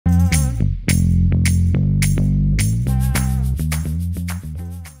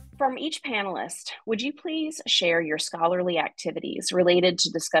from each panelist, would you please share your scholarly activities related to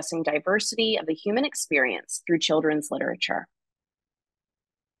discussing diversity of the human experience through children's literature?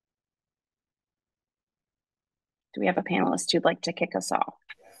 Do we have a panelist who'd like to kick us off?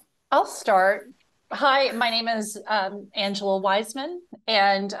 I'll start. Hi, my name is Angela Wiseman,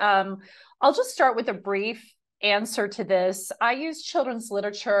 and I'll just start with a brief answer to this. I use children's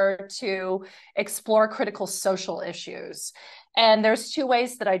literature to explore critical social issues. And there's two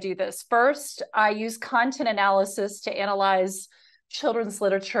ways that I do this. First, I use content analysis to analyze children's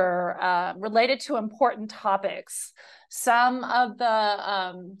literature related to important topics. Some of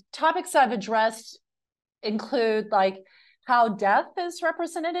the topics I've addressed include like how death is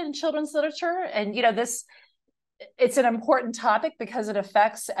represented in children's literature. And, it's an important topic because it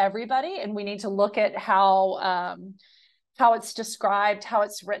affects everybody. And we need to look at how it's described, how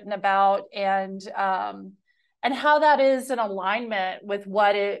it's written about, and how that is in alignment with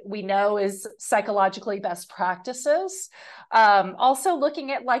what we know is psychologically best practices. Also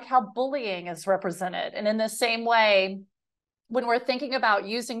looking at like how bullying is represented. And in the same way, when we're thinking about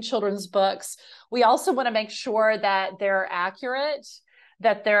using children's books, we also want to make sure that they're accurate,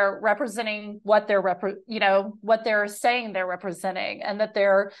 that they're representing what what they're saying they're representing, and that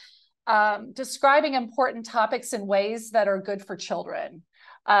they're describing important topics in ways that are good for children.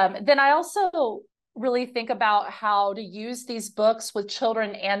 Then I also really think about how to use these books with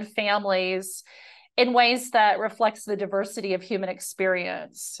children and families in ways that reflects the diversity of human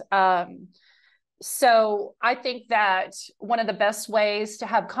experience. So I think that one of the best ways to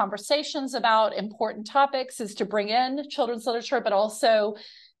have conversations about important topics is to bring in children's literature, but also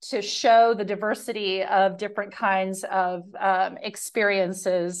to show the diversity of different kinds of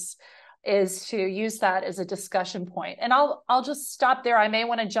experiences, is to use that as a discussion point. And I'll just stop there. I may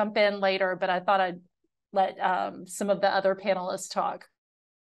want to jump in later, but I thought I'd let some of the other panelists talk.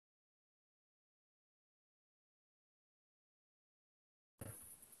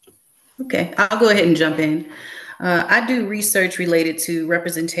 Okay, I'll go ahead and jump in. I do research related to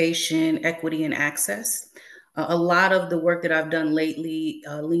representation, equity, and access. A lot of the work that I've done lately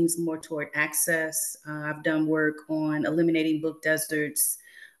leans more toward access. I've done work on eliminating book deserts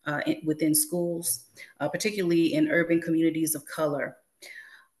within schools, particularly in urban communities of color.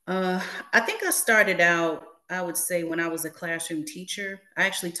 I think I started out, I would say, when I was a classroom teacher. I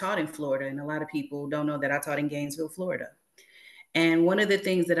actually taught in Florida, and a lot of people don't know that I taught in Gainesville, Florida. And one of the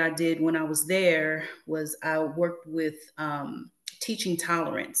things that I did when I was there was I worked with teaching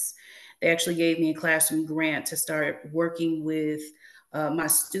tolerance. They actually gave me a classroom grant to start working with my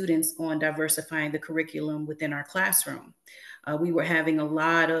students on diversifying the curriculum within our classroom. We were having a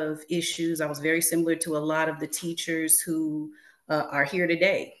lot of issues. I was very similar to a lot of the teachers who are here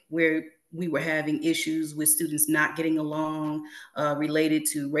today, where we were having issues with students not getting along, related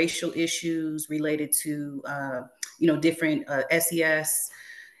to racial issues, related to different SES.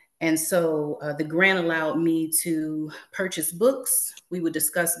 And so the grant allowed me to purchase books. We would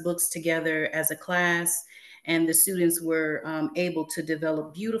discuss books together as a class, and the students were able to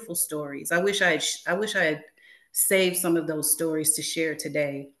develop beautiful stories. I wish I had saved some of those stories to share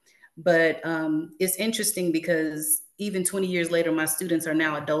today. But it's interesting because even 20 years later, my students are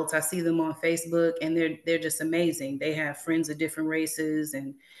now adults. I see them on Facebook, and they're just amazing. They have friends of different races,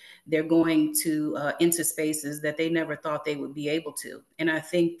 and they're going to into spaces that they never thought they would be able to. And I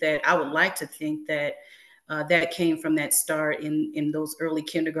think that I would like to think that that came from that start in those early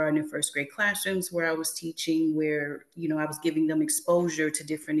kindergarten and first grade classrooms where I was teaching, where I was giving them exposure to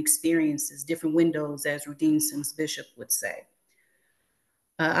different experiences, different windows, as Rudine Sims Bishop would say.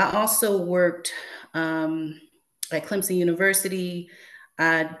 I also worked at Clemson University.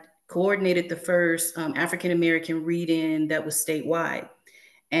 I coordinated the first African-American read-in that was statewide.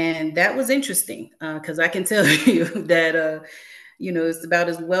 And that was interesting because I can tell you that, it's about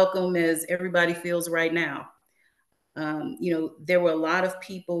as welcome as everybody feels right now. There were a lot of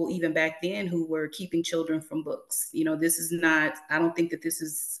people even back then who were keeping children from books. This is not, I don't think that this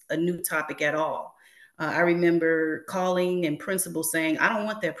is a new topic at all. I remember calling and principals saying, I don't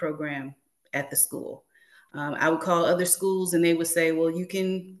want that program at the school. I would call other schools and they would say, well, you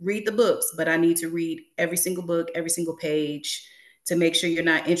can read the books, but I need to read every single book, every single page to make sure you're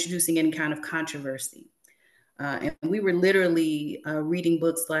not introducing any kind of controversy. And we were literally reading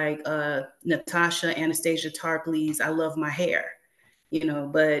books like Natasha Anastasia Tarpley's I Love My Hair,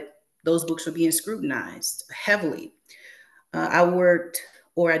 but those books were being scrutinized heavily.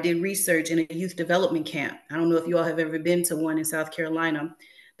 I did research in a youth development camp. I don't know if you all have ever been to one in South Carolina.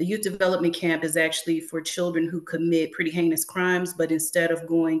 The youth development camp is actually for children who commit pretty heinous crimes, but instead of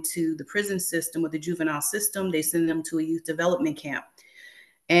going to the prison system or the juvenile system, they send them to a youth development camp.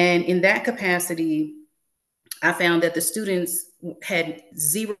 And in that capacity, I found that the students had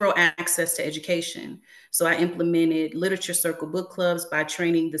zero access to education. So I implemented literature circle book clubs by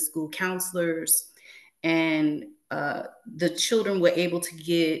training the school counselors, and the children were able to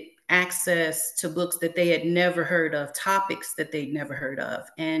get access to books that they had never heard of, topics that they'd never heard of.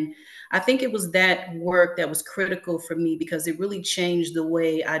 And I think it was that work that was critical for me because it really changed the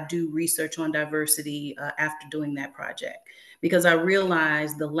way I do research on diversity after doing that project, because I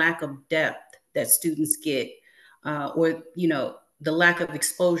realized the lack of depth that students get, or the lack of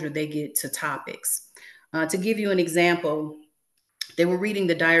exposure they get to topics. To give you an example, they were reading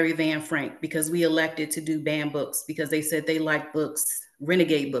the Diary of Anne Frank because we elected to do banned books because they said they liked books,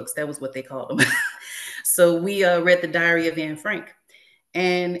 renegade books. That was what they called them. So we read the Diary of Anne Frank.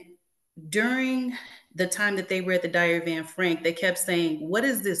 And during the time that they read the Diary of Anne Frank, they kept saying, "What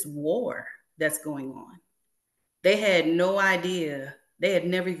is this war that's going on?" They had no idea. They had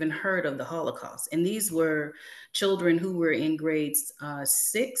never even heard of the Holocaust. And these were children who were in grades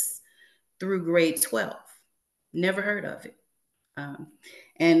 6 through grade 12. Never heard of it.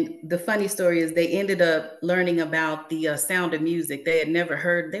 And the funny story is they ended up learning about the Sound of Music. They had never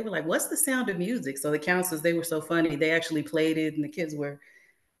heard. They were like, "What's the Sound of Music?" So the counselors, they were so funny. They actually played it, and the kids were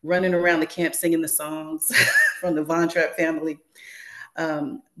running around the camp singing the songs from the Von Trapp family.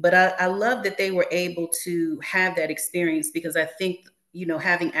 But I love that they were able to have that experience because I think,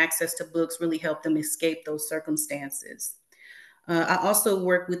 having access to books really helped them escape those circumstances. I also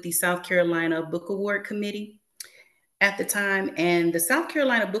worked with the South Carolina Book Award Committee at the time. And the South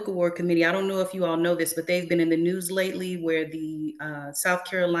Carolina Book Award Committee, I don't know if you all know this, but they've been in the news lately where the South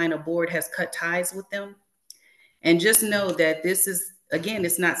Carolina board has cut ties with them. And just know that this is, again,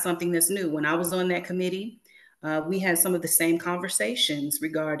 it's not something that's new. When I was on that committee, we had some of the same conversations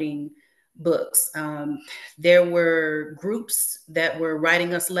regarding books. There were groups that were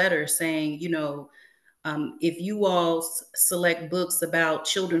writing us letters saying, if you all select books about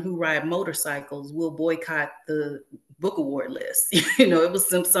children who ride motorcycles, we'll boycott the book award list. It was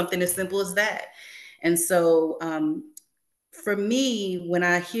something as simple as that. And so for me, when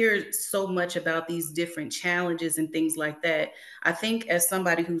I hear so much about these different challenges and things like that, I think as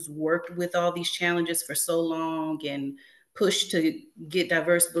somebody who's worked with all these challenges for so long and pushed to get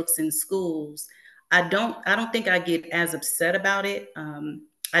diverse books in schools, I don't think I get as upset about it.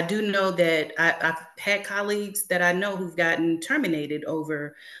 I do know that I've had colleagues that I know who've gotten terminated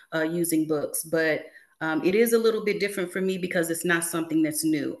over using books, but it is a little bit different for me because it's not something that's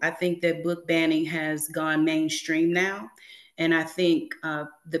new. I think that book banning has gone mainstream now. And I think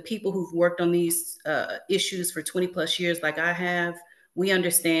the people who've worked on these issues for 20 plus years, like I have, we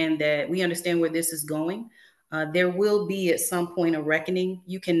understand where this is going. There will be at some point a reckoning.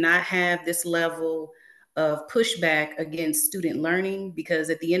 You cannot have this level of pushback against student learning because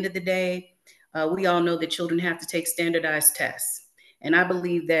at the end of the day, we all know that children have to take standardized tests. And I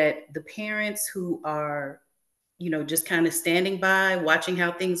believe that the parents who are, just kind of standing by, watching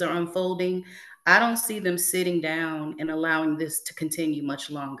how things are unfolding, I don't see them sitting down and allowing this to continue much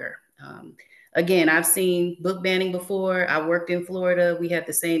longer. Again, I've seen book banning before. I worked in Florida. We had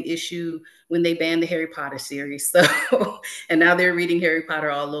the same issue when they banned the Harry Potter series. So, and now they're reading Harry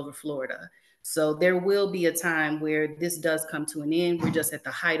Potter all over Florida. So there will be a time where this does come to an end. We're just at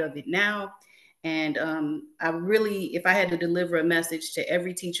the height of it now. And if I had to deliver a message to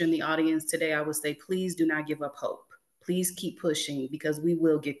every teacher in the audience today, I would say, please do not give up hope. Please keep pushing because we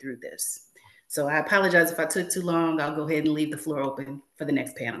will get through this. So I apologize if I took too long. I'll go ahead and leave the floor open for the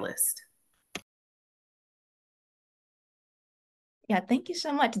next panelist. Yeah, thank you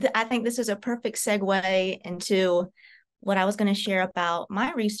so much. I think this is a perfect segue into what I was going to share about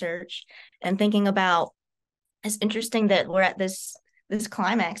my research and thinking about. It's interesting that we're at this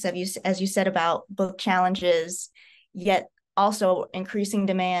climax, as you said, about book challenges, yet also increasing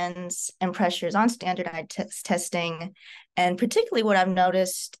demands and pressures on standardized testing. And particularly what I've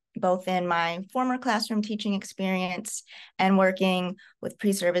noticed both in my former classroom teaching experience and working with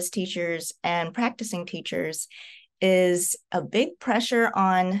pre-service teachers and practicing teachers is a big pressure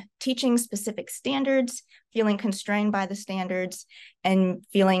on teaching specific standards, feeling constrained by the standards, and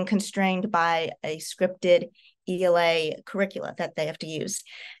feeling constrained by a scripted ELA curricula that they have to use.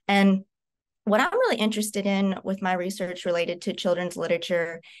 And what I'm really interested in with my research related to children's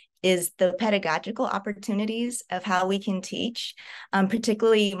literature is the pedagogical opportunities of how we can teach.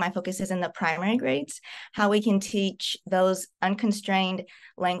 Particularly, my focus is in the primary grades, how we can teach those unconstrained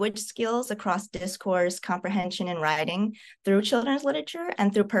language skills across discourse, comprehension, and writing through children's literature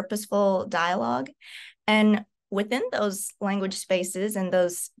and through purposeful dialogue. And within those language spaces and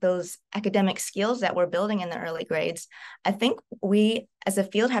those academic skills that we're building in the early grades, I think we as a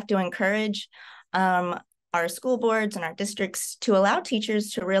field have to encourage our school boards and our districts to allow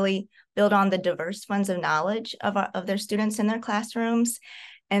teachers to really build on the diverse funds of knowledge of their students in their classrooms,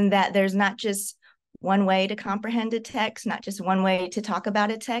 and that there's not just one way to comprehend a text, not just one way to talk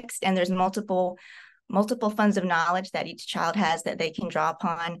about a text, and there's multiple funds of knowledge that each child has that they can draw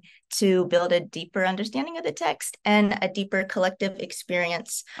upon to build a deeper understanding of the text and a deeper collective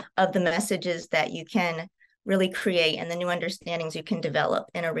experience of the messages that you can really create and the new understandings you can develop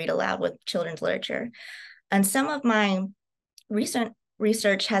in a read aloud with children's literature. And some of my recent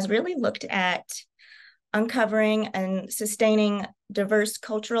research has really looked at uncovering and sustaining diverse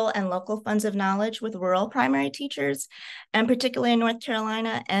cultural and local funds of knowledge with rural primary teachers, and particularly in North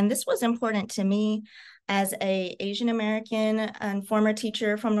Carolina. And this was important to me as an Asian American and former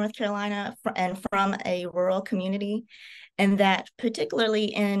teacher from North Carolina and from a rural community, and that particularly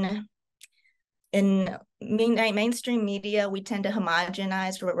in mainstream media, we tend to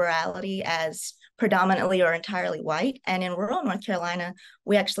homogenize rurality as predominantly or entirely white. And in rural North Carolina,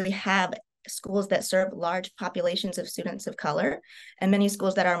 we actually have schools that serve large populations of students of color, and many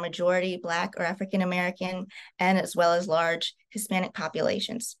schools that are majority Black or African American, and as well as large Hispanic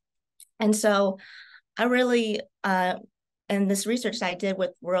populations. And so I really, in this research that I did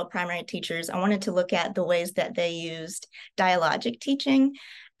with rural primary teachers, I wanted to look at the ways that they used dialogic teaching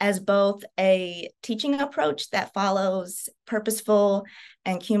as both a teaching approach that follows purposeful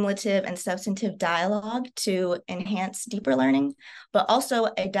and cumulative and substantive dialogue to enhance deeper learning, but also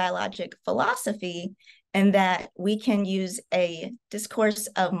a dialogic philosophy in that we can use a discourse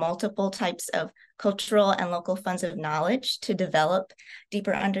of multiple types of cultural and local funds of knowledge to develop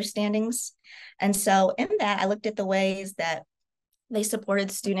deeper understandings. And so in that, I looked at the ways that they supported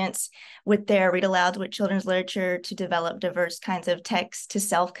students with their read alouds with children's literature to develop diverse kinds of text to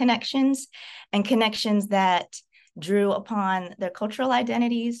self connections and connections that drew upon their cultural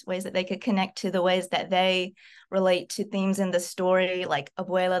identities, ways that they could connect to the ways that they relate to themes in the story, like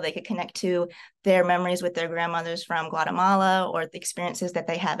Abuela, they could connect to their memories with their grandmothers from Guatemala or the experiences that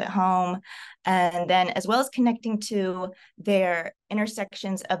they have at home. And then as well as connecting to their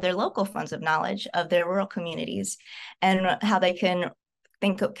intersections of their local funds of knowledge of their rural communities and how they can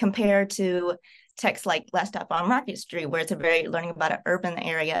compare to texts like Last Stop on Market Street, where it's a very learning about an urban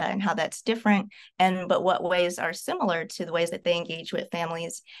area and how that's different, but what ways are similar to the ways that they engage with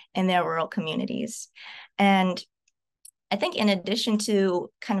families in their rural communities. And I think in addition to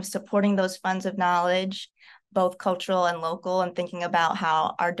kind of supporting those funds of knowledge, both cultural and local, and thinking about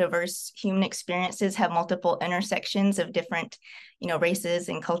how our diverse human experiences have multiple intersections of different, races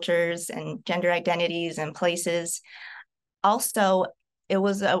and cultures and gender identities and places. Also, it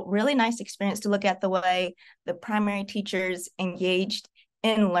was a really nice experience to look at the way the primary teachers engaged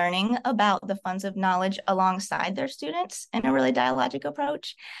in learning about the funds of knowledge alongside their students in a really dialogic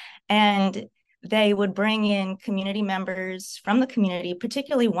approach. And they would bring in community members from the community,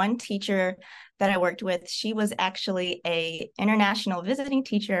 particularly one teacher that I worked with. She was actually an international visiting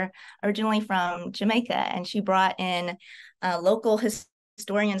teacher originally from Jamaica, and she brought in local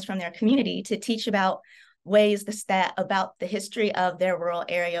historians from their community to teach about ways about the history of their rural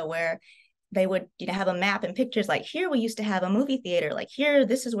area, where they would have a map and pictures like, here we used to have a movie theater, like here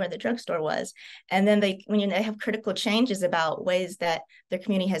this is where the drugstore was. And then they have critical changes about ways that their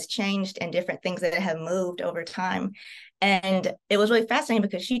community has changed and different things that have moved over time. And it was really fascinating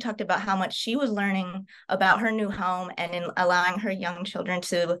because she talked about how much she was learning about her new home and in allowing her young children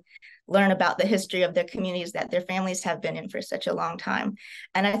to learn about the history of their communities that their families have been in for such a long time.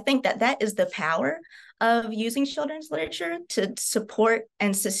 And I think that is the power of using children's literature to support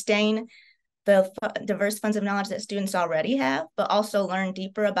and sustain the diverse funds of knowledge that students already have, but also learn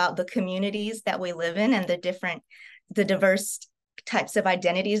deeper about the communities that we live in and the diverse types of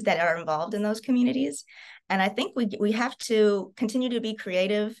identities that are involved in those communities. And I think we have to continue to be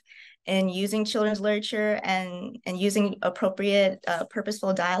creative in using children's literature and using appropriate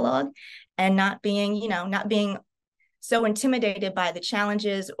purposeful dialogue, and not being so intimidated by the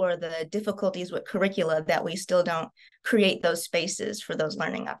challenges or the difficulties with curricula that we still don't create those spaces for those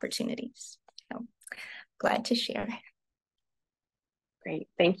learning opportunities. So glad to share. Great,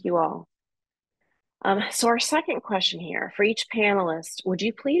 thank you all. So our second question here, for each panelist, would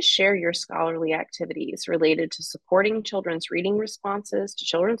you please share your scholarly activities related to supporting children's reading responses to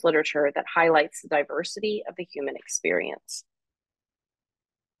children's literature that highlights the diversity of the human experience?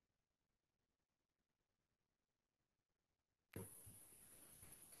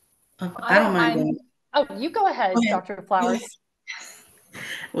 I don't mind going. Oh, you go ahead, Dr. Flowers.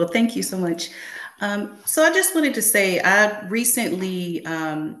 Well, thank you so much. So I just wanted to say, I recently,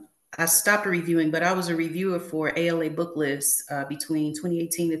 I stopped reviewing, but I was a reviewer for ALA book lists between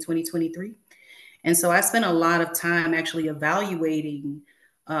 2018 and 2023. And so I spent a lot of time actually evaluating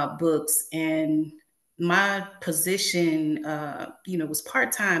books, and my position, was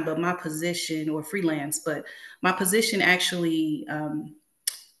part-time, but my position, or freelance, but my position actually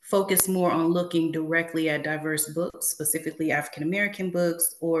focused more on looking directly at diverse books, specifically African-American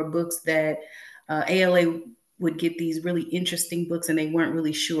books, or books that ALA would get these really interesting books and they weren't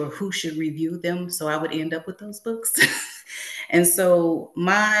really sure who should review them. So I would end up with those books. And so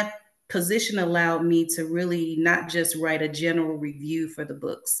my position allowed me to really not just write a general review for the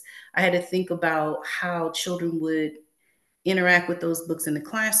books. I had to think about how children would interact with those books in the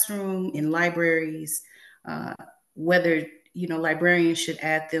classroom, in libraries, whether librarians should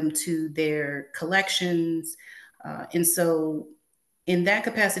add them to their collections. And so in that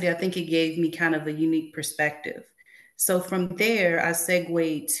capacity, I think it gave me kind of a unique perspective. So from there, I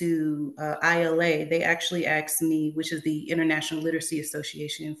segued to ILA. They actually asked me, which is the International Literacy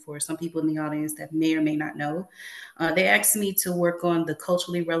Association, for some people in the audience that may or may not know. They asked me to work on the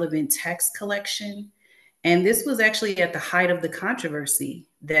culturally relevant text collection. And this was actually at the height of the controversy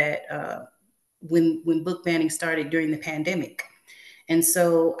that when book banning started during the pandemic. And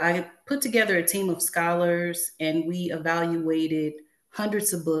so I put together a team of scholars and we evaluated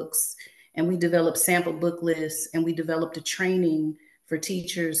hundreds of books, and we developed sample book lists, and we developed a training for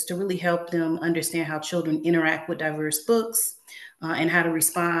teachers to really help them understand how children interact with diverse books and how to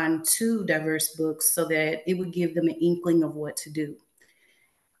respond to diverse books so that it would give them an inkling of what to do.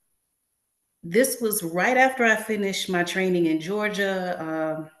 This was right after I finished my training in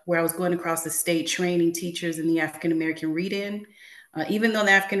Georgia, where I was going across the state training teachers in the African American read-in. Even though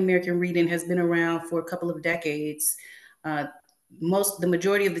the African American read-in has been around for a couple of decades, the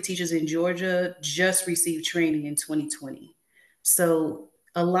majority of the teachers in Georgia just received training in 2020. So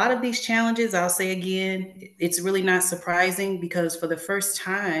a lot of these challenges, I'll say again, it's really not surprising because for the first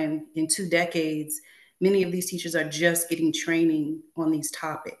time in 2 decades, many of these teachers are just getting training on these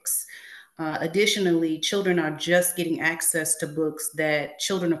topics. Additionally, children are just getting access to books that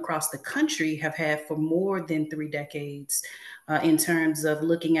children across the country have had for more than 3 decades in terms of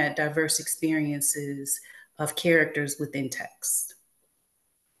looking at diverse experiences of characters within text.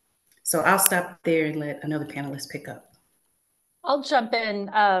 So I'll stop there and let another panelist pick up. I'll jump in.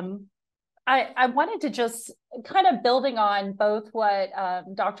 I wanted to just kind of building on both what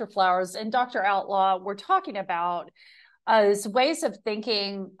Dr. Flowers and Dr. Outlaw were talking about as ways of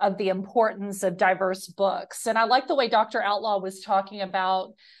thinking of the importance of diverse books. And I like the way Dr. Outlaw was talking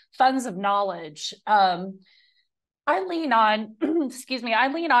about funds of knowledge. I lean on, I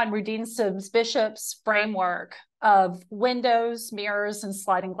lean on Rudine Sims Bishop's framework of windows, mirrors, and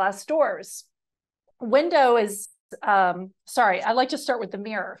sliding glass doors. Window is, I like to start with the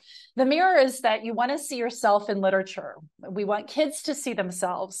mirror. The mirror is that you want to see yourself in literature. We want kids to see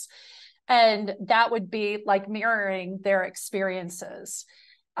themselves. And that would be like mirroring their experiences.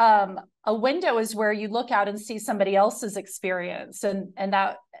 A window is where you look out and see somebody else's experience, and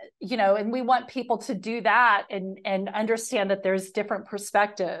that, and we want people to do that and understand that there's different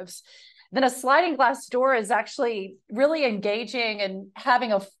perspectives. Then a sliding glass door is actually really engaging and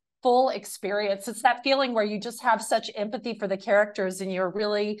having a full experience. It's that feeling where you just have such empathy for the characters and you're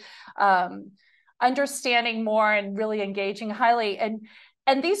really understanding more and really engaging highly.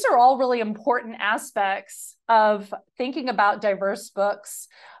 And these are all really important aspects of thinking about diverse books.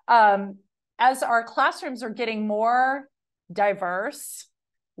 As our classrooms are getting more diverse,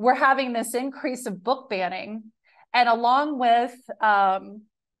 we're having this increase of book banning. And along with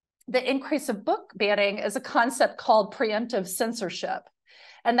the increase of book banning is a concept called preemptive censorship.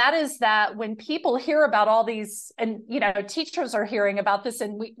 And that is that when people hear about all these, and teachers are hearing about this,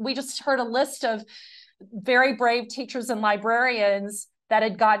 and we just heard a list of very brave teachers and librarians that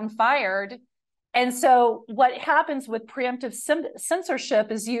had gotten fired. And so what happens with preemptive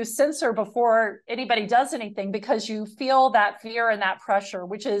censorship is you censor before anybody does anything because you feel that fear and that pressure,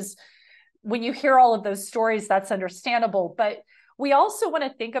 which is when you hear all of those stories, that's understandable. But we also want to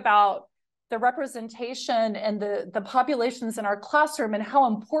think about the representation and the populations in our classroom and how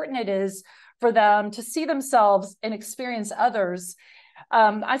important it is for them to see themselves and experience others.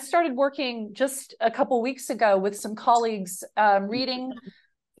 I started working just a couple weeks ago with some colleagues reading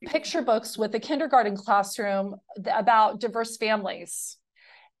picture books with a kindergarten classroom about diverse families.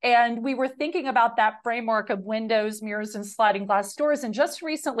 And we were thinking about that framework of windows, mirrors, and sliding glass doors. And just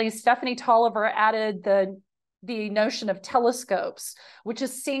recently, Stephanie Tolliver added the the notion of telescopes, which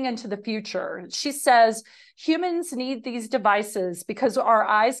is seeing into the future. She says, humans need these devices because our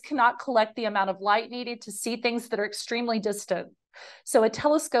eyes cannot collect the amount of light needed to see things that are extremely distant. So a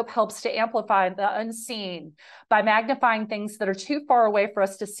telescope helps to amplify the unseen by magnifying things that are too far away for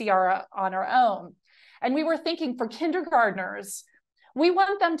us to see on our own. And we were thinking for kindergartners, we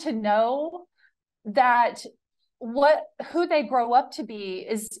want them to know that who they grow up to be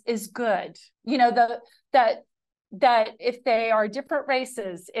is good. You know, that if they are different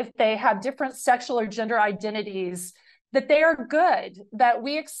races, if they have different sexual or gender identities, that they are good, that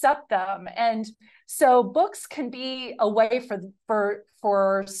we accept them. And so books can be a way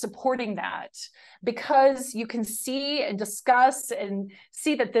for supporting that, because you can see and discuss and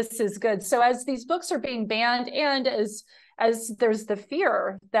see that this is good. So as these books are being banned, and as there's the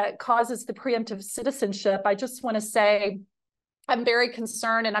fear that causes the preemptive citizenship, I just want to say I'm very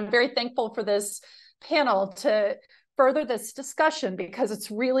concerned, and I'm very thankful for this panel to further this discussion, because it's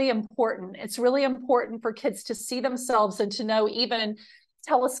really important. It's really important for kids to see themselves and to know, even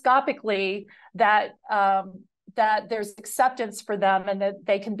telescopically, that that there's acceptance for them and that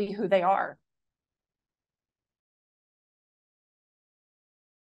they can be who they are.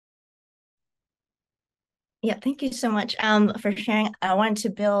 Yeah, thank you so much for sharing. I wanted to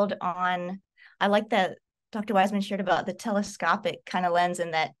build on, I like that Dr. Wiseman shared about the telescopic kind of lens,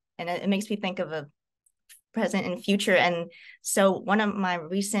 and it makes me think of a present and future. And so one of my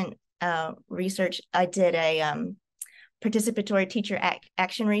recent research, I did a participatory teacher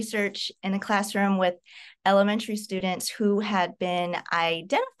action research in a classroom with elementary students who had been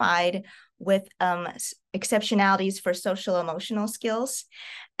identified with exceptionalities for social emotional skills.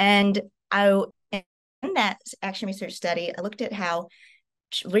 And in that action research study, I looked at how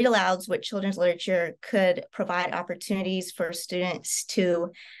read alouds with children's literature could provide opportunities for students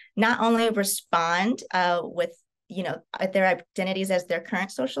to not only respond with, their identities as their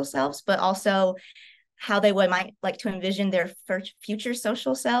current social selves, but also how they might like to envision their future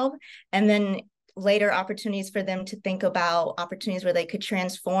social self, and then later opportunities for them to think about opportunities where they could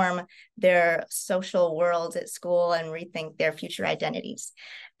transform their social worlds at school and rethink their future identities.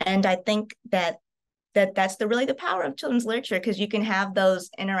 And I think that's really the power of children's literature, because you can have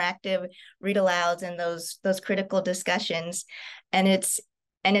those interactive read alouds and those critical discussions, and it's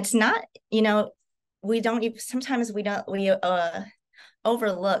not, we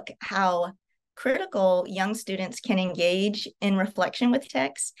overlook how critical young students can engage in reflection with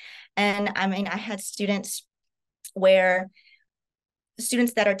text. And I mean, I had students that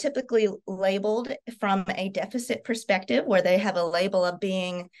are typically labeled from a deficit perspective, where they have a label of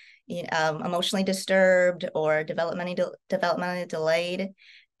being emotionally disturbed or developmentally delayed.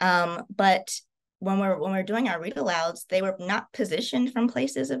 But when we're doing our read alouds, they were not positioned from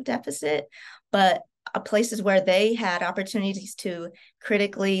places of deficit, but places where they had opportunities to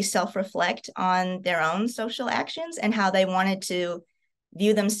critically self-reflect on their own social actions and how they wanted to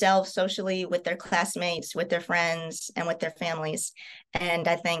view themselves socially with their classmates, with their friends, and with their families. And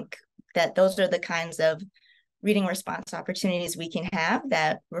I think that those are the kinds of reading response opportunities we can have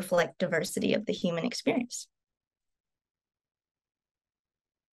that reflect diversity of the human experience.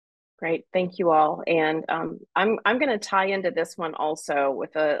 Great, thank you all. And I'm going to tie into this one also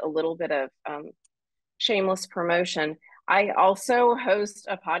with a little bit of shameless promotion. I also host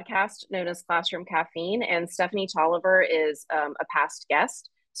a podcast known as Classroom Caffeine, and Stephanie Tolliver is a past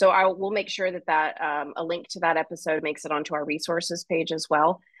guest. So I will make sure that a link to that episode makes it onto our resources page as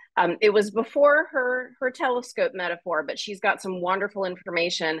well. It was before her telescope metaphor, but she's got some wonderful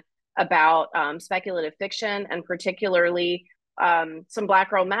information about speculative fiction, and particularly some Black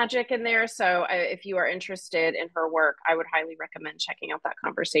girl magic in there. So if you are interested in her work, I would highly recommend checking out that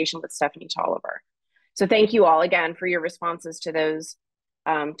conversation with Stephanie Tolliver. So thank you all again for your responses to those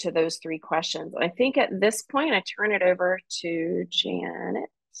three questions. I think at this point, I turn it over to Janet,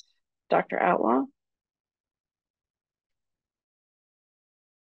 Dr. Outlaw.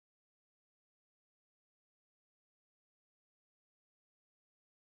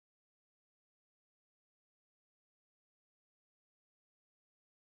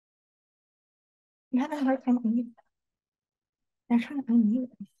 I'm having a hard time unmuting. They're trying to unmute.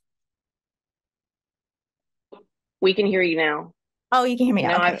 We can hear you now. Oh, you can hear me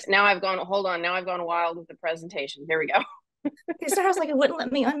now. Okay. Now I've gone wild with the presentation. Here we go. So I was like, it wouldn't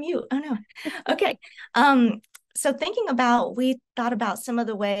let me unmute. Oh no. Okay. So we thought about some of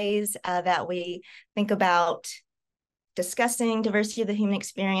the ways that we think about discussing diversity of the human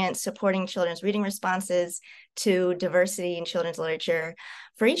experience, supporting children's reading responses to diversity in children's literature.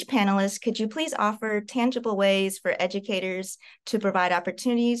 For each panelist, could you please offer tangible ways for educators to provide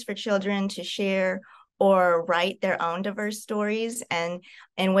opportunities for children to share or write their own diverse stories, and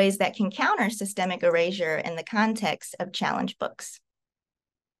in ways that can counter systemic erasure in the context of challenge books.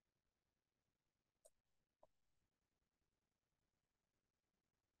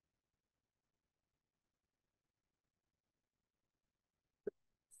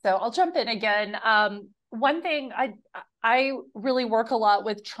 So I'll jump in again. One thing, I really work a lot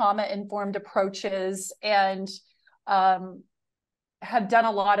with trauma-informed approaches, and have done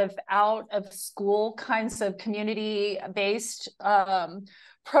a lot of out of school kinds of community-based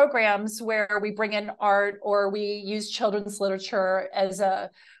programs where we bring in art or we use children's literature as a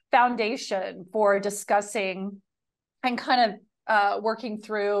foundation for discussing and kind of working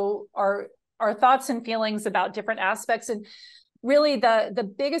through our thoughts and feelings about different aspects. And really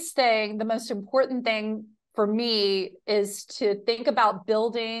the biggest thing, the most important thing for me is to think about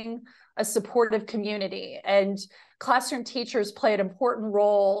building a supportive community. And classroom teachers play an important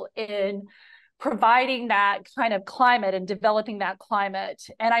role in providing that kind of climate and developing that climate.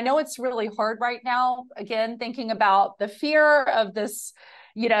 And I know it's really hard right now, again, thinking about the fear of this,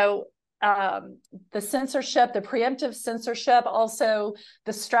 the censorship, the preemptive censorship, also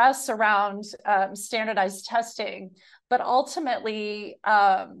the stress around standardized testing. But ultimately,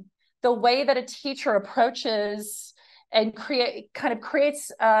 the way that a teacher approaches and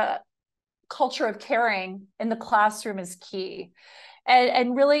creates a culture of caring in the classroom is key.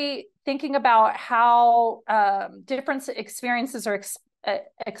 And really thinking about how different experiences are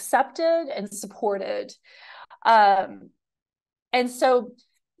accepted and supported. And so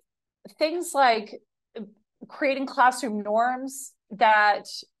things like creating classroom norms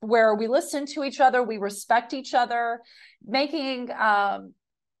where we listen to each other, we respect each other, making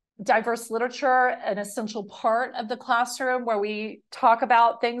diverse literature an essential part of the classroom, where we talk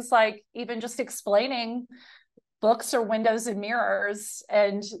about things like even just explaining books or windows and mirrors.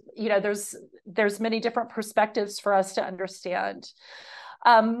 And there's many different perspectives for us to understand.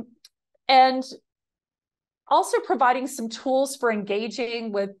 And also providing some tools for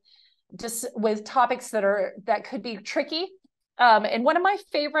engaging with topics that could be tricky. And one of my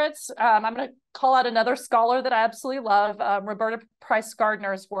favorites, I'm going to call out another scholar that I absolutely love, Roberta Price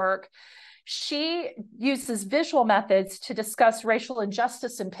Gardner's work. She uses visual methods to discuss racial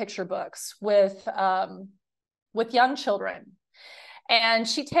injustice in picture books with young children. And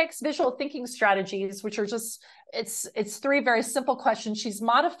she takes visual thinking strategies, which are just, it's three very simple questions. She's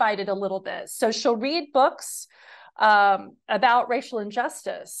modified it a little bit. So she'll read books about racial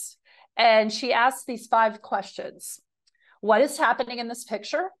injustice, and she asks these 5 questions. What is happening in this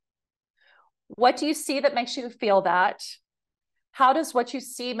picture? What do you see that makes you feel that? How does what you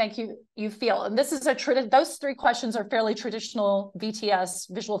see make you feel? And this is those 3 questions are fairly traditional VTS,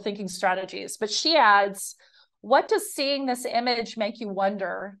 visual thinking strategies. But she adds, what does seeing this image make you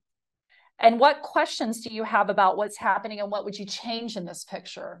wonder? And what questions do you have about what's happening, and what would you change in this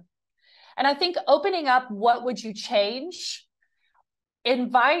picture? And I think opening up what would you change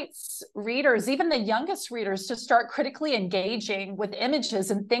invites readers, even the youngest readers, to start critically engaging with images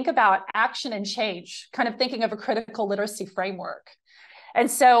and think about action and change, kind of thinking of a critical literacy framework.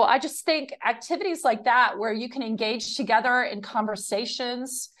 And so I just think activities like that, where you can engage together in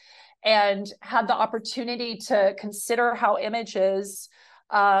conversations and have the opportunity to consider how images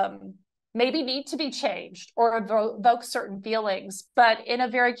maybe need to be changed or evoke certain feelings, but in a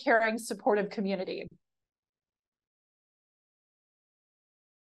very caring, supportive community.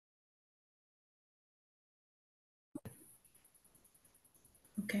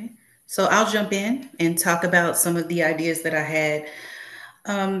 Okay, so I'll jump in and talk about some of the ideas that I had.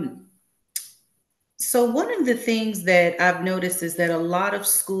 So one of the things that I've noticed is that a lot of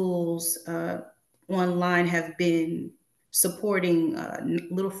schools online have been supporting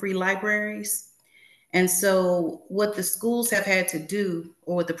little free libraries. And so what the schools have had to do,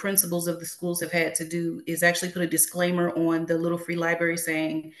 or what the principals of the schools have had to do, is actually put a disclaimer on the little free library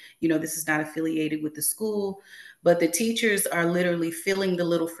saying, this is not affiliated with the school, but the teachers are literally filling the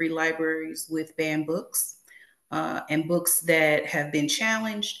little free libraries with banned books and books that have been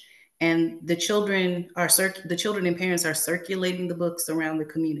challenged. And the children and parents are circulating the books around the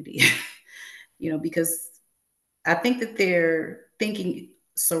community, because I think that their thinking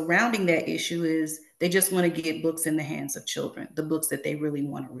surrounding that issue is they just want to get books in the hands of children, the books that they really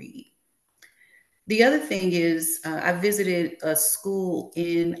want to read. The other thing is I visited a school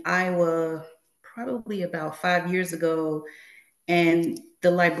in Iowa probably about 5 years ago, and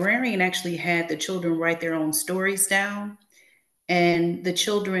the librarian actually had the children write their own stories down, and the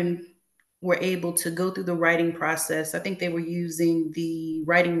children were able to go through the writing process. I think they were using the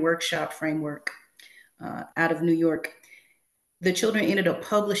writing workshop framework out of New York. the children ended up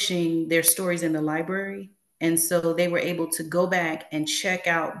publishing their stories in the library. And so they were able to go back and check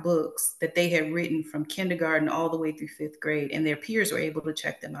out books that they had written from kindergarten all the way through 5th grade. And their peers were able to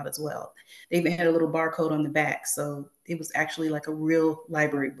check them out as well. They even had a little barcode on the back. So it was actually like a real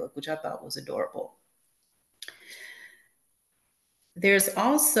library book, which I thought was adorable. There's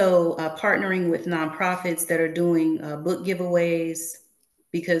also partnering with nonprofits that are doing book giveaways,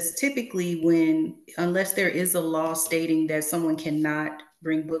 because typically unless there is a law stating that someone cannot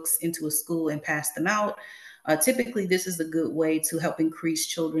bring books into a school and pass them out, typically this is a good way to help increase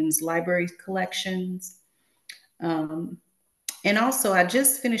children's library collections. And also, I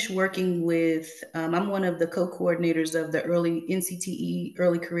just finished working with, I'm one of the co-coordinators of the NCTE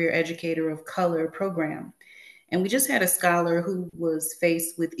Early Career Educator of Color program. And we just had a scholar who was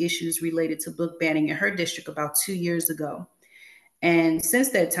faced with issues related to book banning in her district about 2 years ago. And since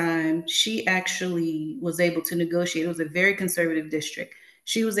that time, she actually was able to negotiate. It was a very conservative district.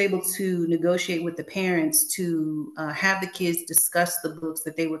 She was able to negotiate with the parents to have the kids discuss the books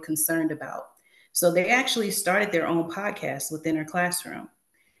that they were concerned about. So they actually started their own podcast within her classroom,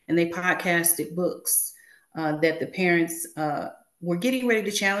 and they podcasted books that the parents were getting ready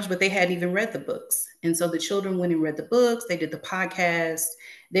to challenge, but they hadn't even read the books. And so the children went and read the books. They did the podcast.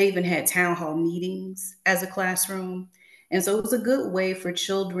 They even had town hall meetings as a classroom. And so it was a good way for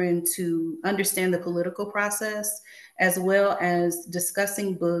children to understand the political process, as well as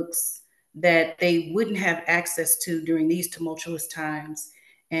discussing books that they wouldn't have access to during these tumultuous times,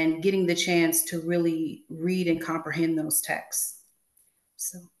 and getting the chance to really read and comprehend those texts.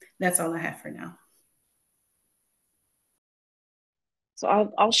 So that's all I have for now.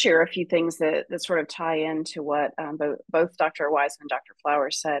 So I'll share a few things that sort of tie into what both Dr. Wiseman and Dr.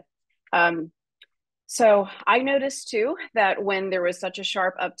 Flowers said. So I noticed too that when there was such a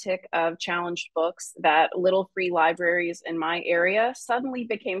sharp uptick of challenged books, that little free libraries in my area suddenly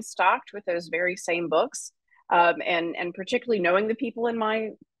became stocked with those very same books. And particularly knowing the people in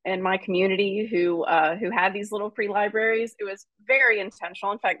my community who had these little free libraries, it was very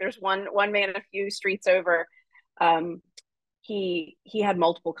intentional. In fact, there's one man a few streets over. He had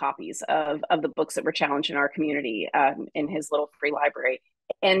multiple copies of the books that were challenged in our community in his little free library.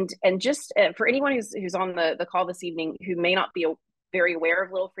 And just for anyone who's on the call this evening who may not be very aware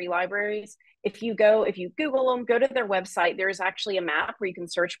of little free libraries, if you Google them, go to their website, there's actually a map where you can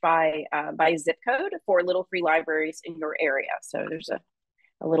search by zip code for little free libraries in your area. So there's a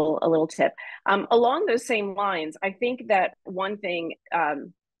little tip. Along those same lines, I think that one thing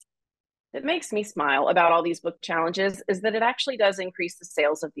that makes me smile about all these book challenges is that it actually does increase the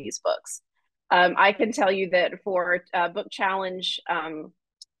sales of these books. I can tell you that for book challenge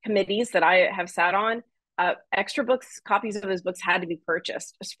committees that I have sat on, extra books, copies of those books had to be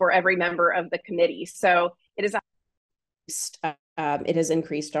purchased for every member of the committee. So it has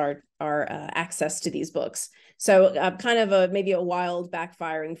increased our access to these books. So kind of maybe a wild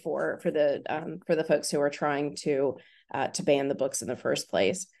backfiring for the folks who are trying to ban the books in the first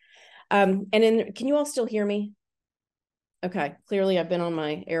place. Can you all still hear me? Okay, clearly I've been on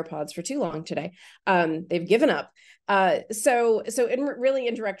my AirPods for too long today. They've given up. So really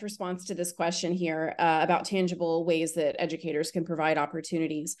in direct response to this question here about tangible ways that educators can provide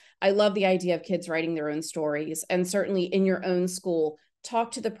opportunities, I love the idea of kids writing their own stories, and certainly in your own school,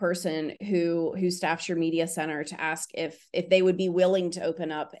 talk to the person who staffs your media center to ask if they would be willing to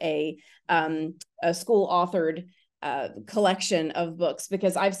open up a school authored collection of books,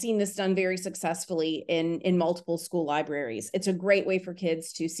 because I've seen this done very successfully in multiple school libraries. It's a great way for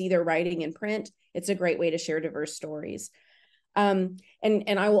kids to see their writing in print. It's a great way to share diverse stories. And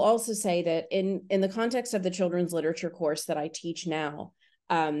I will also say that in the context of the children's literature course that I teach now,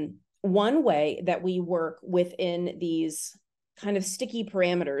 one way that we work within these kind of sticky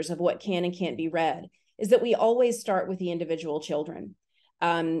parameters of what can and can't be read is that we always start with the individual children.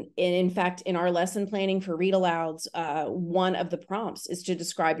 And in fact, in our lesson planning for read alouds, one of the prompts is to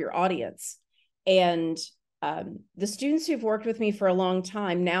describe your audience. And the students who've worked with me for a long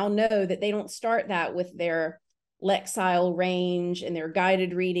time now know that they don't start that with their Lexile range and their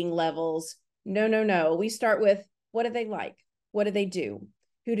guided reading levels. No. We start with, what do they like? What do they do?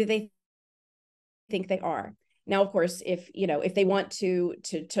 Who do they think they are? Now, of course, if they want to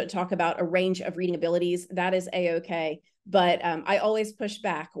talk about a range of reading abilities, that is a-okay. But I always push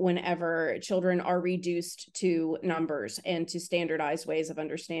back whenever children are reduced to numbers and to standardized ways of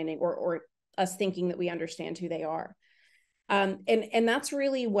understanding, or us thinking that we understand who they are. And that's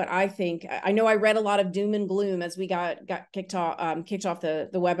really what I think. I know I read a lot of doom and gloom as we got kicked off the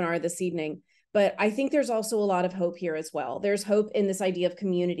webinar this evening, But I think there's also a lot of hope here as well. There's hope in this idea of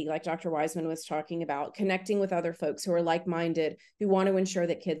community, like Dr. Wiseman was talking about, connecting with other folks who are like-minded, who want to ensure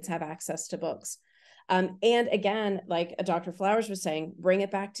that kids have access to books. And again, like Dr. Flowers was saying, bring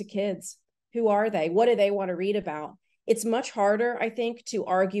it back to kids. Who are they? What do they want to read about? It's much harder, I think, to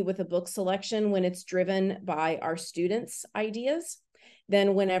argue with a book selection when it's driven by our students' ideas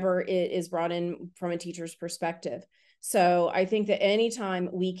than whenever it is brought in from a teacher's perspective. So I think that anytime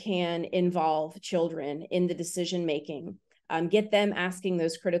we can involve children in the decision-making, get them asking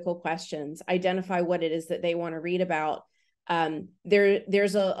those critical questions, identify what it is that they want to read about,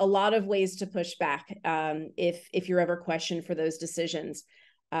 there's a lot of ways to push back if you're ever questioned for those decisions.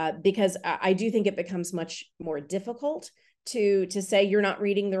 Because I do think it becomes much more difficult to say you're not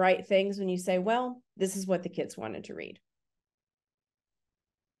reading the right things when you say, well, this is what the kids wanted to read.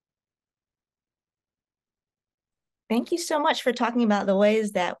 Thank you so much for talking about the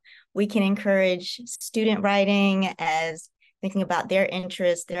ways that we can encourage student writing as thinking about their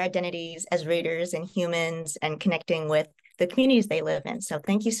interests, their identities as readers and humans, and connecting with the communities they live in. So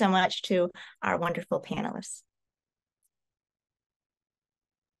thank you so much to our wonderful panelists.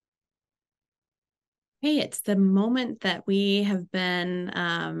 Hey, it's the moment that we have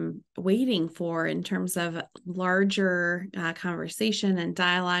been waiting for in terms of larger conversation and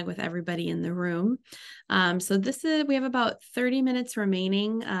dialogue with everybody in the room. So we have about 30 minutes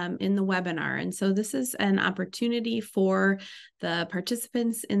remaining in the webinar. And so this is an opportunity for the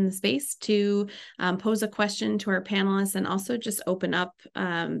participants in the space to pose a question to our panelists and also just open up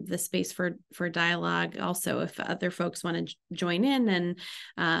the space for dialogue. Also, if other folks want to join in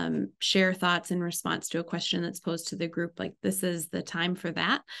and share thoughts in response to a question that's posed to the group, like this is the time for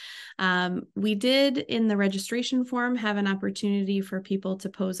that. We did in the registration form have an opportunity for people to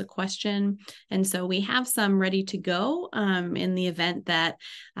pose a question. And so we have some ready to go in the event that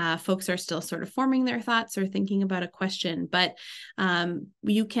folks are still sort of forming their thoughts or thinking about a question. But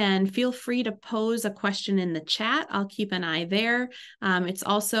you can feel free to pose a question in the chat. I'll keep an eye there. It's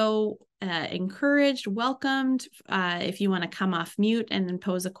also encouraged, welcomed, if you want to come off mute and then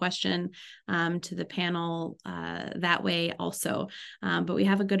pose a question to the panel that way also. But we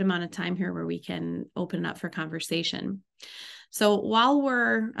have a good amount of time here where we can open up for conversation. So while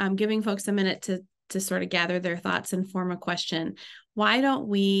we're giving folks a minute to sort of gather their thoughts and form a question, why don't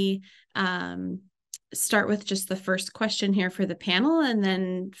we start with just the first question here for the panel, and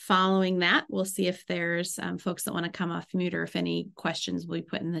then following that, we'll see if there's folks that want to come off mute or if any questions will be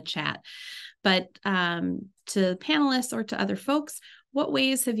put in the chat. But to panelists or to other folks, what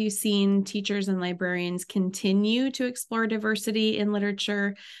ways have you seen teachers and librarians continue to explore diversity in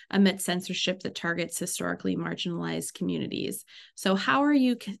literature amid censorship that targets historically marginalized communities? So how are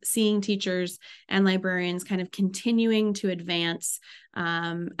you seeing teachers and librarians kind of continuing to advance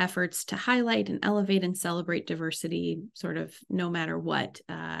efforts to highlight and elevate and celebrate diversity, sort of no matter what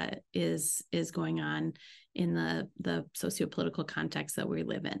is going on in the sociopolitical context that we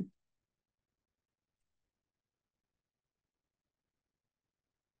live in?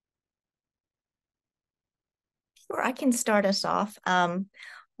 Sure, I can start us off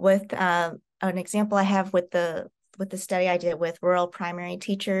with an example I have with the study I did with rural primary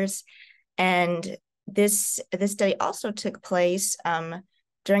teachers. And this study also took place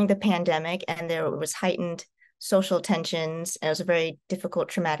during the pandemic, and there was heightened social tensions, and it was a very difficult,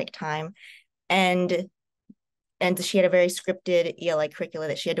 traumatic time. And she had a very scripted ELA curricula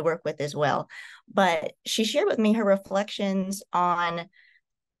that she had to work with as well. But she shared with me her reflections on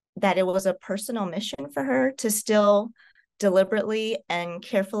that it was a personal mission for her to still deliberately and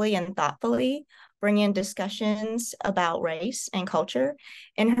carefully and thoughtfully bring in discussions about race and culture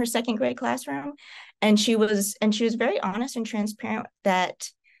in her second grade classroom. And she was very honest and transparent that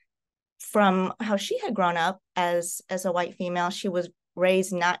from how she had grown up as a white female, she was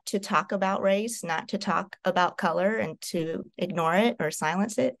raised not to talk about race, not to talk about color, and to ignore it or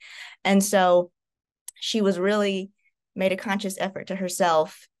silence it. And so she was really made a conscious effort to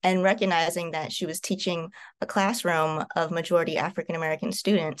herself, and recognizing that she was teaching a classroom of majority African-American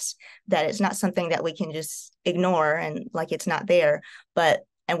students, that it's not something that we can just ignore and like it's not there.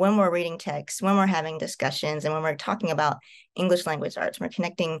 And when we're reading texts, when we're having discussions, and when we're talking about English language arts, we're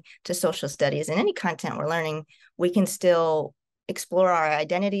connecting to social studies and any content we're learning, we can still explore our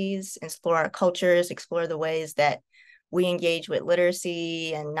identities, explore our cultures, explore the ways that we engage with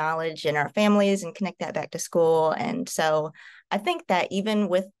literacy and knowledge in our families, and connect that back to school. And so I think that even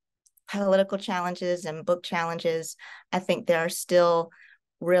with political challenges and book challenges, I think there are still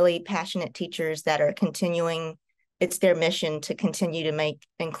really passionate teachers that are continuing. It's their mission to continue to make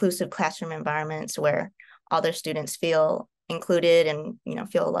inclusive classroom environments where all their students feel included and,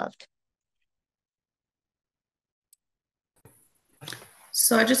 feel loved.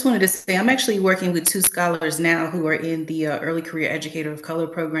 So I just wanted to say, I'm actually working with two scholars now who are in the Early Career Educator of Color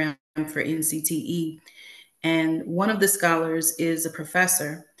program for NCTE. And one of the scholars is a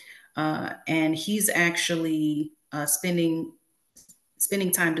professor, and he's actually spending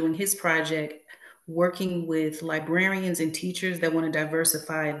time doing his project, working with librarians and teachers that want to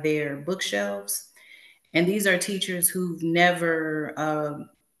diversify their bookshelves. And these are teachers who've never,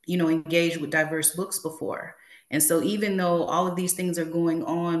 engaged with diverse books before. And so even though all of these things are going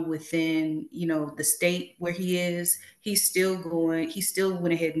on within, the state where he still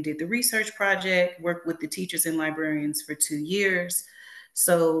went ahead and did the research project, worked with the teachers and librarians for 2 years.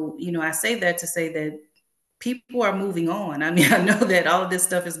 So, I say that to say that people are moving on. I mean, I know that all of this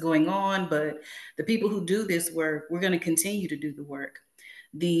stuff is going on, but the people who do this work, we're going to continue to do the work.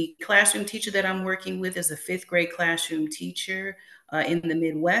 The classroom teacher that I'm working with is a fifth grade classroom teacher in the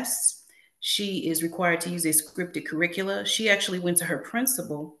Midwest. She is required to use a scripted curricula. She actually went to her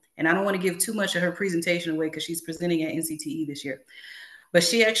principal, and I don't want to give too much of her presentation away because she's presenting at NCTE this year, but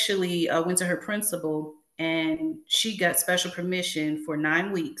she actually went to her principal and she got special permission for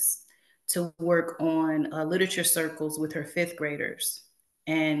 9 weeks to work on literature circles with her fifth graders.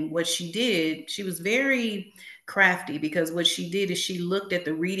 And what she did, she was very crafty, because what she did is she looked at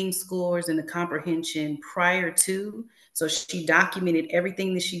the reading scores and the comprehension prior to. So she documented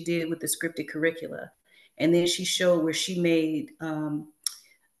everything that she did with the scripted curricula. And then she showed where she made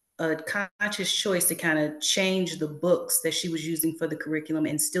a conscious choice to kind of change the books that she was using for the curriculum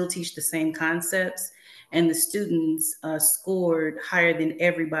and still teach the same concepts. And the students scored higher than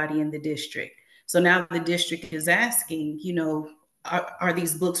everybody in the district. So now the district is asking, are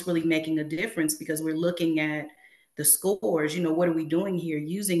these books really making a difference? Because we're looking at the scores, what are we doing here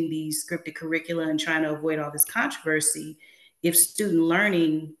using these scripted curricula and trying to avoid all this controversy if student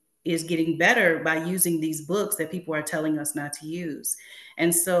learning is getting better by using these books that people are telling us not to use.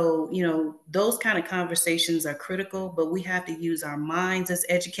 And so, those kind of conversations are critical, but we have to use our minds as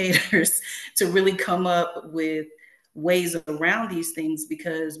educators to really come up with ways around these things,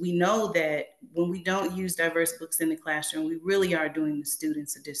 because we know that when we don't use diverse books in the classroom, we really are doing the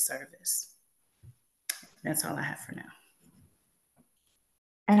students a disservice. That's all I have for now.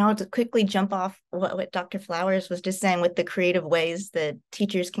 And I'll just quickly jump off what Dr. Flowers was just saying with the creative ways that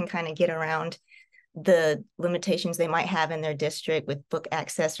teachers can kind of get around the limitations they might have in their district with book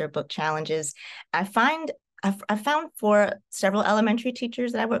access or book challenges. I found for several elementary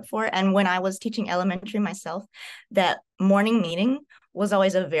teachers that I worked for, and when I was teaching elementary myself, that morning meeting was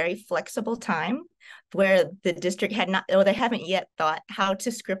always a very flexible time where the district had not, or they haven't yet thought how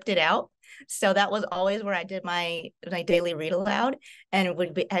to script it out. So that was always where I did my daily read aloud, and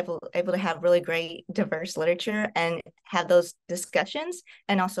would be able to have really great diverse literature and have those discussions,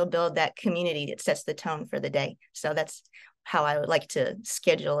 and also build that community that sets the tone for the day. So that's how I would like to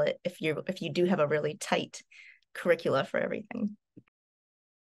schedule it if you do have a really tight curricula for everything.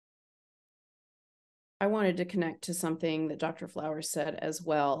 I wanted to connect to something that Dr. Flowers said as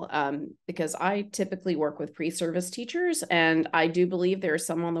well, because I typically work with pre-service teachers, and I do believe there are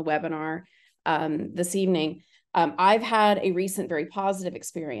some on the webinar this evening. I've had a recent very positive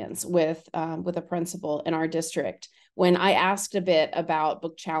experience with a principal in our district when I asked a bit about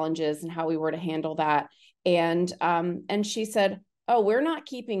book challenges and how we were to handle that, and she said, "Oh, we're not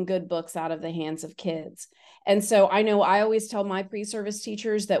keeping good books out of the hands of kids." And so I know I always tell my pre-service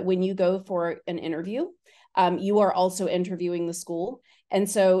teachers that when you go for an interview, you are also interviewing the school. And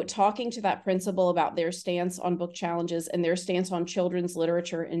so talking to that principal about their stance on book challenges and their stance on children's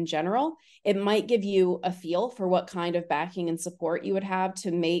literature in general, it might give you a feel for what kind of backing and support you would have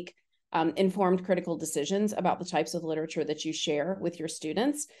to make informed critical decisions about the types of literature that you share with your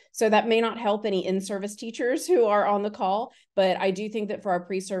students. So that may not help any in-service teachers who are on the call, but I do think that for our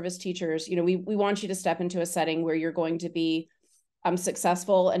pre-service teachers, we want you to step into a setting where you're going to be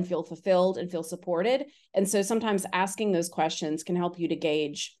successful and feel fulfilled and feel supported. And so sometimes asking those questions can help you to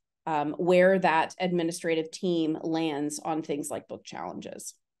gauge where that administrative team lands on things like book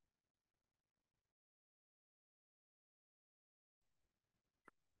challenges.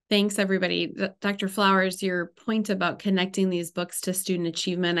 Thanks, everybody. Dr. Flowers, your point about connecting these books to student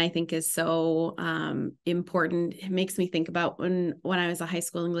achievement, I think, is so important. It makes me think about when I was a high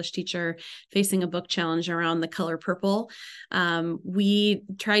school English teacher facing a book challenge around The Color Purple. We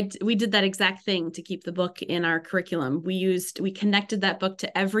did that exact thing to keep the book in our curriculum. We connected that book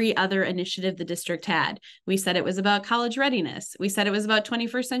to every other initiative the district had. We said it was about college readiness. We said it was about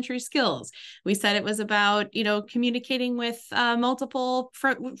 21st century skills. We said it was about, communicating with multiple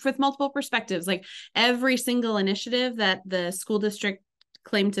perspectives. Like every single initiative that the school district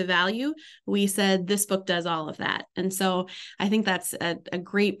claim to value, we said this book does all of that. And so I think that's a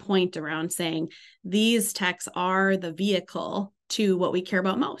great point around saying these texts are the vehicle to what we care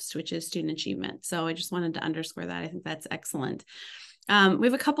about most, which is student achievement. So I just wanted to underscore that. I think that's excellent. We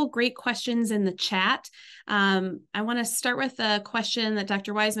have a couple great questions in the chat. I want to start with a question that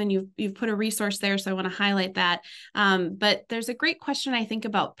Dr. Wiseman, you've put a resource there, so I want to highlight that. But there's a great question, I think,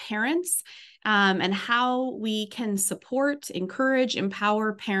 about parents and how we can support, encourage,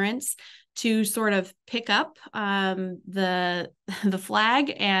 empower parents to sort of pick up the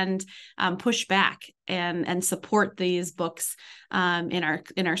flag and push back and support these books in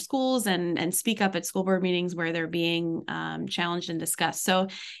our schools and speak up at school board meetings where they're being challenged and discussed. So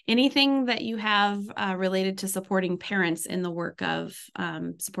anything that you have related to supporting parents in the work of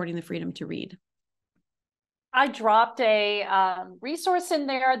supporting the freedom to read? I dropped a resource in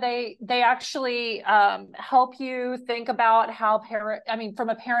there. They actually help you think about how from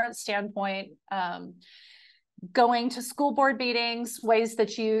a parent standpoint, going to school board meetings, ways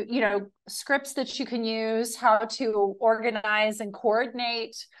that scripts that you can use, how to organize and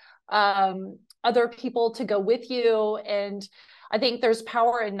coordinate other people to go with you. And I think there's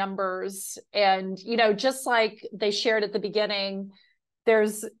power in numbers. And, just like they shared at the beginning,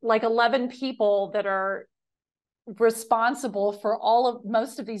 there's like 11 people that are responsible for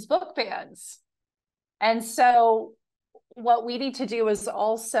most of these book bans. And so what we need to do is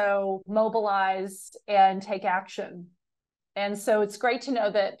also mobilize and take action. And so it's great to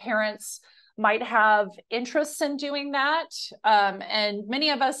know that parents might have interests in doing that. And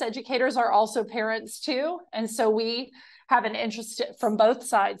many of us educators are also parents too. And so we have an interest from both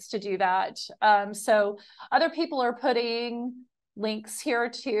sides to do that. So other people are putting links here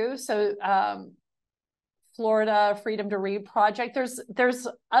too. So Florida Freedom to Read Project. There's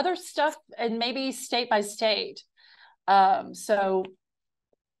other stuff, and maybe state by state. So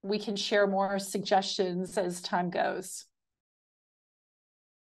we can share more suggestions as time goes.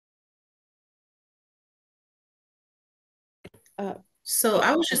 So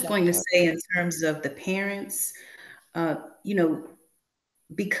I was just going to say, in terms of the parents,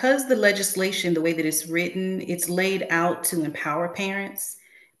 because the legislation, the way that it's written, it's laid out to empower parents.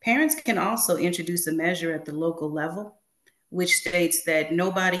 Parents can also introduce a measure at the local level, which states that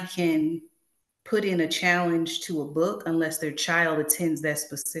nobody can put in a challenge to a book unless their child attends that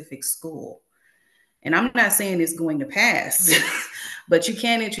specific school. And I'm not saying it's going to pass, but you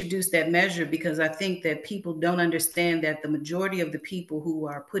can introduce that measure, because I think that people don't understand that the majority of the people who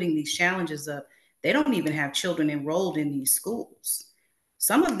are putting these challenges up, they don't even have children enrolled in these schools.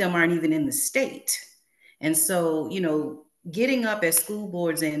 Some of them aren't even in the state. And so, getting up at school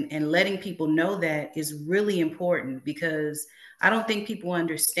boards and letting people know that is really important, because I don't think people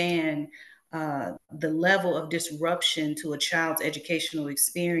understand the level of disruption to a child's educational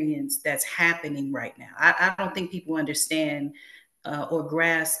experience that's happening right now. I don't think people understand or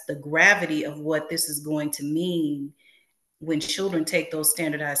grasp the gravity of what this is going to mean when children take those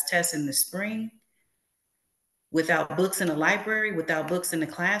standardized tests in the spring, without books in a library, without books in the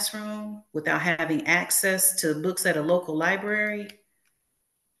classroom, without having access to books at a local library.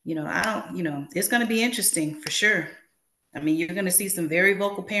 It's going to be interesting for sure. I mean, you're going to see some very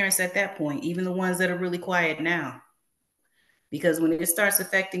vocal parents at that point, even the ones that are really quiet now. Because when it starts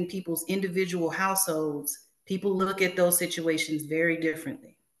affecting people's individual households, people look at those situations very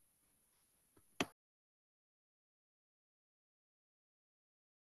differently.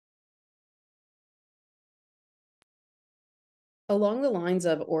 Along the lines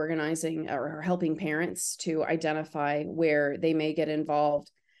of organizing or helping parents to identify where they may get involved,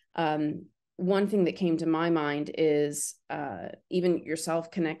 one thing that came to my mind is even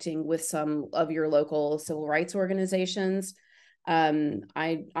yourself connecting with some of your local civil rights organizations. I'm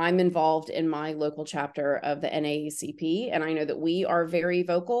involved in my local chapter of the NAACP, and I know that we are very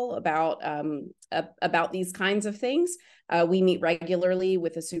vocal about these kinds of things. We meet regularly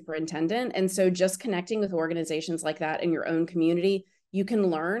with the superintendent, and so just connecting with organizations like that in your own community, you can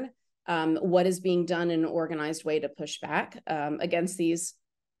learn what is being done in an organized way to push back against these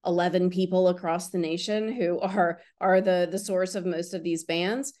 11 people across the nation who are the source of most of these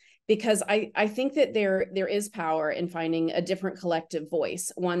bans. Because I think that there is power in finding a different collective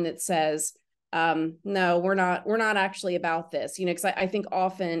voice, one that says, no, we're not actually about this, because I think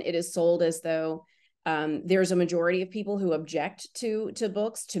often it is sold as though there's a majority of people who object to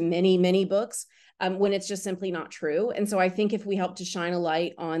books, to many books, when it's just simply not true. And so I think if we help to shine a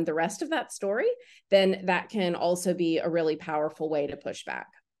light on the rest of that story, then that can also be a really powerful way to push back.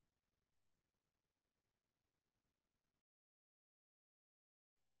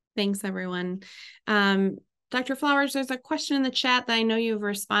 Thanks, everyone. Dr. Flowers, there's a question in the chat that I know you've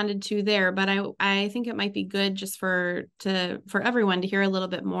responded to there, but I think it might be good just for everyone to hear a little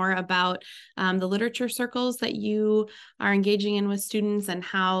bit more about the literature circles that you are engaging in with students and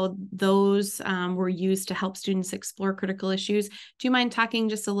how those were used to help students explore critical issues. Do you mind talking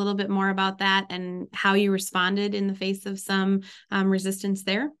just a little bit more about that and how you responded in the face of some resistance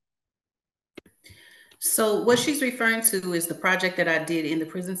there? So what she's referring to is the project that I did in the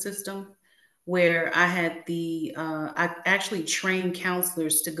prison system, where I had I actually trained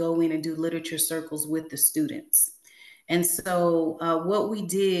counselors to go in and do literature circles with the students. And so what we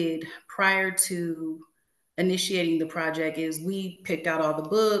did prior to initiating the project is we picked out all the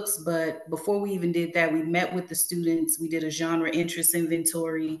books, but before we even did that, we met with the students. We did a genre interest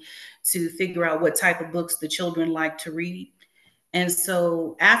inventory to figure out what type of books the children like to read. And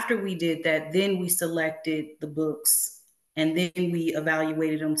so after we did that, then we selected the books and then we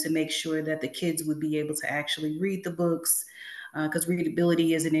evaluated them to make sure that the kids would be able to actually read the books, because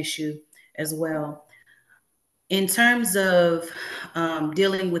readability is an issue as well. In terms of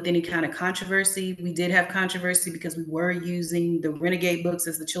dealing with any kind of controversy, we did have controversy because we were using the renegade books,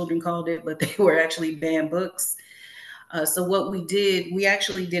 as the children called it, but they were actually banned books. So what we did, we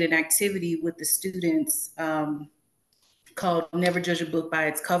actually did an activity with the students called Never Judge a Book by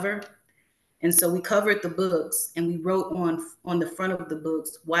Its Cover. And so we covered the books and we wrote on the front of the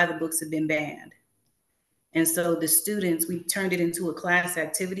books why the books had been banned. And so the students, we turned it into a class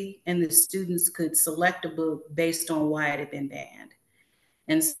activity and the students could select a book based on why it had been banned.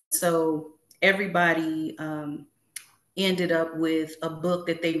 And so everybody ended up with a book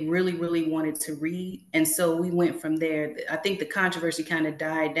that they really, really wanted to read. And so we went from there. I think the controversy kind of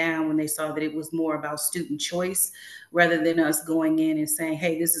died down when they saw that it was more about student choice rather than us going in and saying,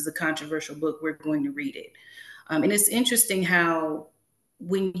 hey, this is a controversial book, we're going to read it. And it's interesting how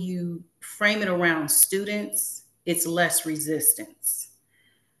when you frame it around students, it's less resistance,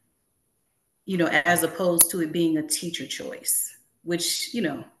 as opposed to it being a teacher choice, which,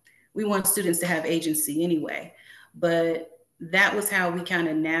 we want students to have agency anyway. But that was how we kind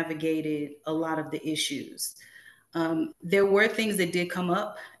of navigated a lot of the issues. There were things that did come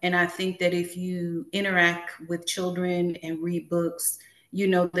up. And I think that if you interact with children and read books, you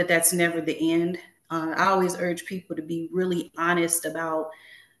know that that's never the end. I always urge people to be really honest about,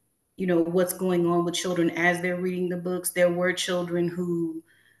 what's going on with children as they're reading the books. There were children who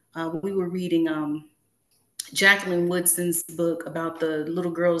we were reading Jacqueline Woodson's book about the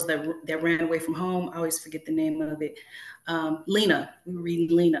little girls that ran away from home. I always forget the name of it. Lena, we were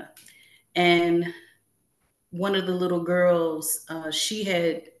reading Lena. And one of the little girls, she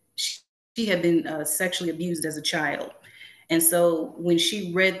had been sexually abused as a child. And so when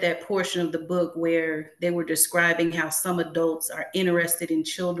she read that portion of the book where they were describing how some adults are interested in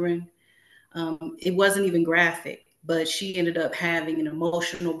children, it wasn't even graphic, but she ended up having an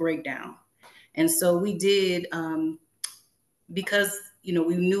emotional breakdown. And so we did, because, we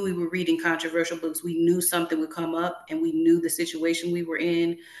knew we were reading controversial books, we knew something would come up and we knew the situation we were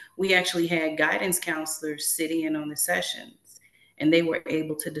in. We actually had guidance counselors sit in on the sessions and they were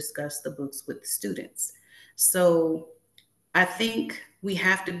able to discuss the books with the students. So I think we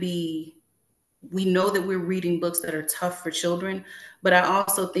know that we're reading books that are tough for children, but I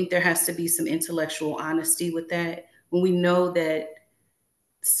also think there has to be some intellectual honesty with that. When we know that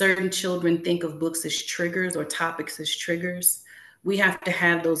certain children think of books as triggers or topics as triggers, we have to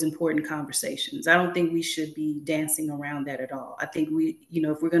have those important conversations. I don't think we should be dancing around that at all. I think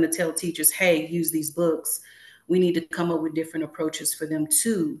if we're going to tell teachers, hey, use these books, we need to come up with different approaches for them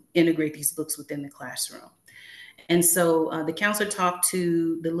to integrate these books within the classroom. And so the counselor talked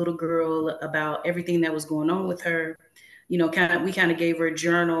to the little girl about everything that was going on with her. We kind of gave her a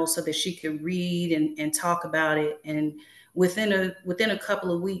journal so that she could read and talk about it. And within a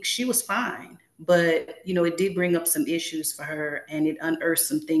couple of weeks, she was fine. But, it did bring up some issues for her and it unearthed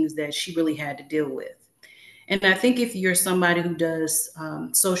some things that she really had to deal with. And I think if you're somebody who does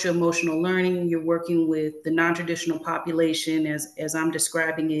social emotional learning, you're working with the non-traditional population as I'm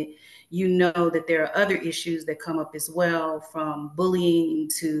describing it, you know that there are other issues that come up as well, from bullying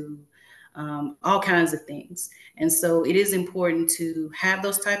to all kinds of things. And so it is important to have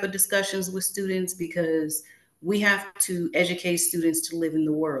those type of discussions with students because we have to educate students to live in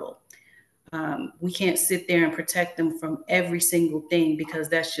the world. We can't sit there and protect them from every single thing because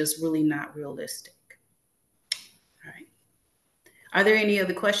that's just really not realistic. All right. Are there any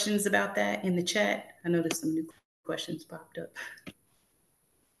other questions about that in the chat? I noticed some new questions popped up.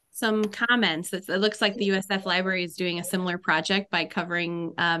 Some comments. It looks like the USF Library is doing a similar project by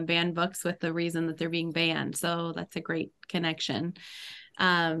covering banned books with the reason that they're being banned. So that's a great connection.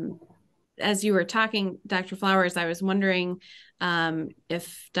 as you were talking, Dr. Flowers, I was wondering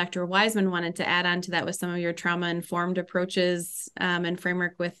if Dr. Wiseman wanted to add on to that with some of your trauma-informed approaches and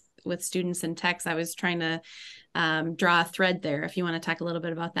framework with students and techs. I was trying to draw a thread there. If you want to talk a little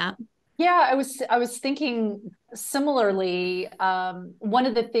bit about that. Yeah, I was thinking similarly. One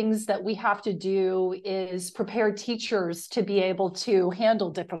of the things that we have to do is prepare teachers to be able to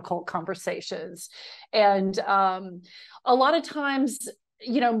handle difficult conversations. And a lot of times,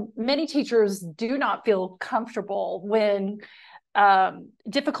 many teachers do not feel comfortable when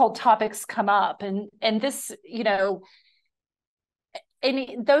difficult topics come up. And this,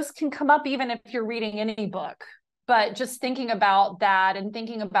 those can come up even if you're reading any book. But just thinking about that and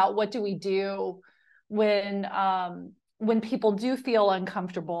thinking about what do we do when people do feel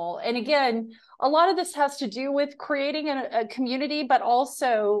uncomfortable. And again, a lot of this has to do with creating a community, but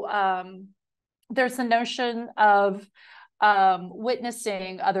also there's the notion of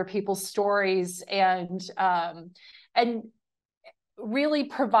witnessing other people's stories and really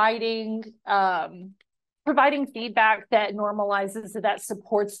providing feedback that normalizes, that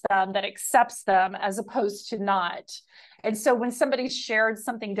supports them, that accepts them, as opposed to not. And so when somebody's shared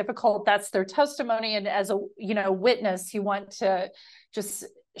something difficult, that's their testimony. And as a witness, you want to just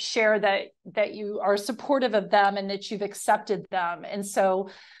share that you are supportive of them and that you've accepted them. And so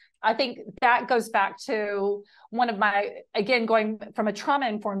I think that goes back to one of my, again, going from a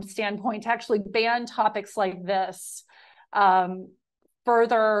trauma-informed standpoint, to actually ban topics like this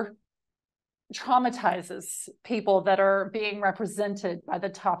further traumatizes people that are being represented by the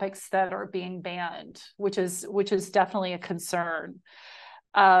topics that are being banned, which is definitely a concern.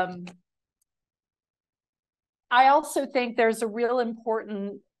 I also think there's a real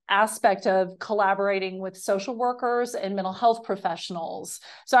important aspect of collaborating with social workers and mental health professionals.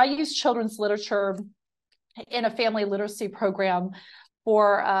 So I use children's literature in a family literacy program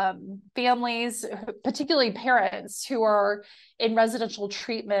for families, particularly parents who are in residential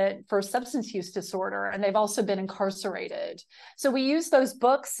treatment for substance use disorder, and they've also been incarcerated. So we use those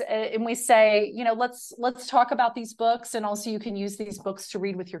books and we say, let's talk about these books, and also you can use these books to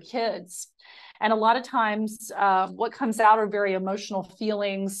read with your kids. And a lot of times what comes out are very emotional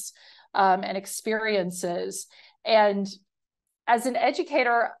feelings and experiences. And as an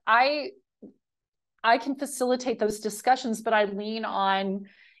educator, I can facilitate those discussions, but I lean on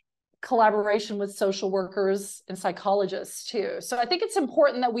collaboration with social workers and psychologists too. So I think it's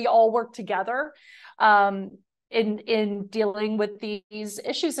important that we all work together in dealing with these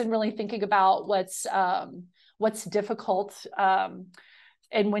issues and really thinking about what's difficult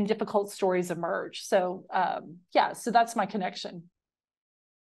and when difficult stories emerge. So so that's my connection.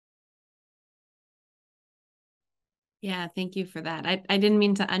 Yeah, thank you for that. I didn't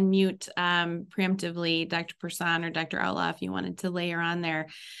mean to unmute preemptively Dr. Persohn or Dr. Outlaw if you wanted to layer on there.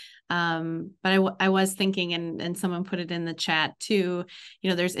 But I was thinking, and someone put it in the chat too,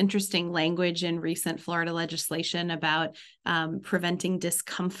 there's interesting language in recent Florida legislation about preventing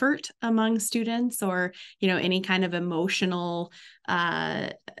discomfort among students or, any kind of emotional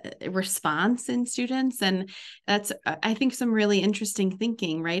response in students. And that's, I think, some really interesting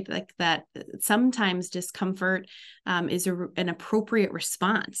thinking, right? Like that sometimes discomfort is an appropriate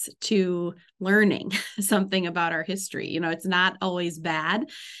response to learning something about our history. It's not always bad.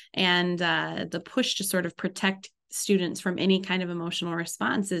 And the push to sort of protect students from any kind of emotional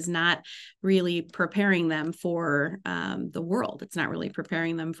response is not really preparing them for the world. It's not really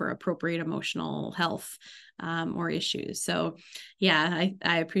preparing them for appropriate emotional health or issues. So yeah,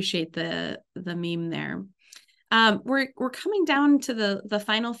 I appreciate the meme there. We're coming down to the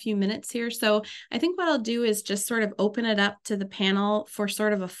final few minutes here. So I think what I'll do is just sort of open it up to the panel for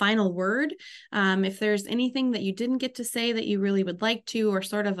sort of a final word. If there's anything that you didn't get to say that you really would like to, or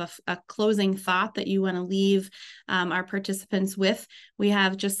sort of a closing thought that you want to leave our participants with, we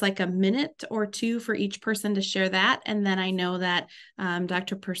have just like a minute or two for each person to share that. And then I know that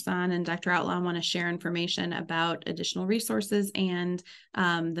Dr. Persohn and Dr. Outlaw want to share information about additional resources and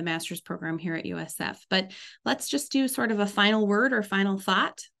the master's program here at USF. But let's just do sort of a final word or final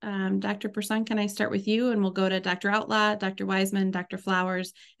thought. Dr. Persohn, can I start with you? And we'll go to Dr. Outlaw, Dr. Wiseman, Dr.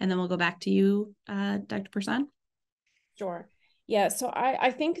 Flowers, and then we'll go back to you, Dr. Persohn. Sure. Yeah, so I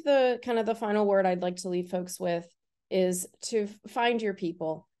think the kind of the final word I'd like to leave folks with is to find your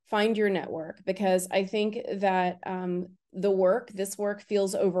people, find your network, because I think that this work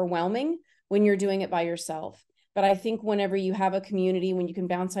feels overwhelming when you're doing it by yourself. But I think whenever you have a community, when you can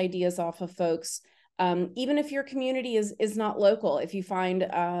bounce ideas off of folks, even if your community is not local, if you find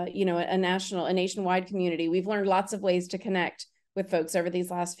a nationwide community, we've learned lots of ways to connect with folks over these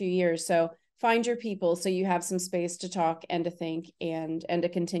last few years. So find your people so you have some space to talk and to think and to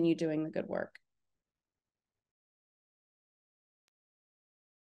continue doing the good work.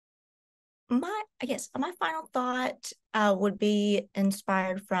 My final thought would be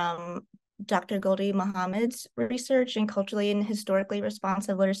inspired from Dr. Goldie Muhammad's research in culturally and historically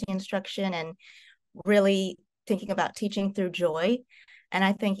responsive literacy instruction, and really thinking about teaching through joy. And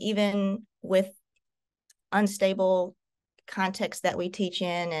I think even with unstable context that we teach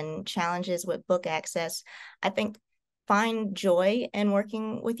in and challenges with book access, I think find joy in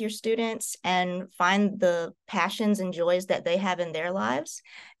working with your students and find the passions and joys that they have in their lives,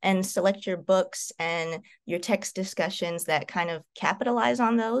 and select your books and your text discussions that kind of capitalize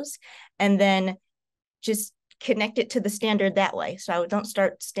on those, and then just connect it to the standard that way. So I don't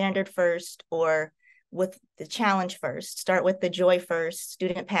start standard first or with the challenge first. Start with the joy first,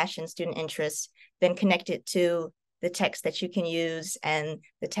 student passion, student interests, then connect it to the text that you can use and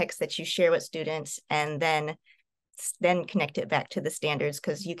the text that you share with students, and then connect it back to the standards,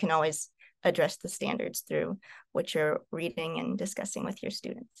 because you can always address the standards through what you're reading and discussing with your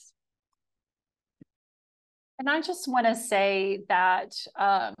students. And I just want to say that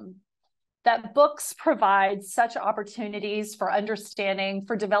that books provide such opportunities for understanding,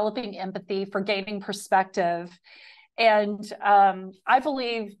 for developing empathy, for gaining perspective. And I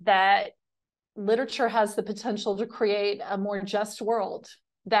believe that literature has the potential to create a more just world,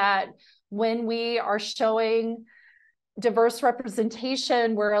 that when we are showing diverse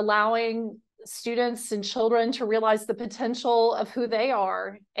representation, we're allowing students and children to realize the potential of who they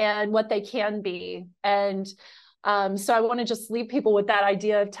are and what they can be. And so I want to just leave people with that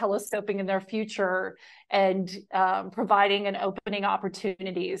idea of telescoping in their future and providing and opening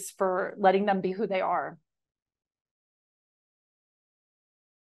opportunities for letting them be who they are.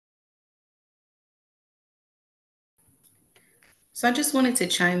 So I just wanted to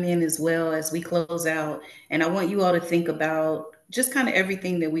chime in as well as we close out. And I want you all to think about just kind of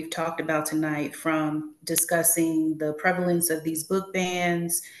everything that we've talked about tonight, from discussing the prevalence of these book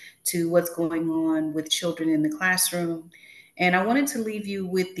bans to what's going on with children in the classroom. And I wanted to leave you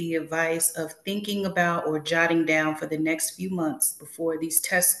with the advice of thinking about or jotting down for the next few months before these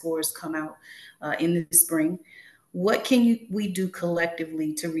test scores come out in the spring. What can we do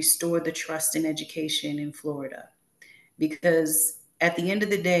collectively to restore the trust in education in Florida? Because at the end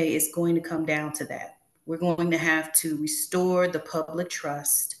of the day, it's going to come down to that. We're going to have to restore the public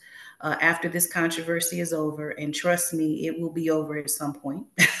trust after this controversy is over. And trust me, it will be over at some point.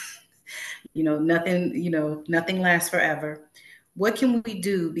 Nothing lasts forever. What can we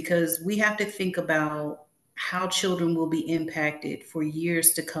do? Because we have to think about how children will be impacted for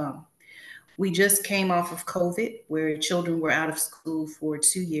years to come. We just came off of COVID, where children were out of school for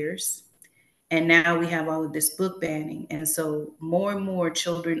 2 years. And now we have all of this book banning. And so more and more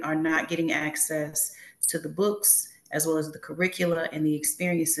children are not getting access to the books, as well as the curricula and the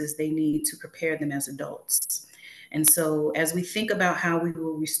experiences they need to prepare them as adults. And so as we think about how we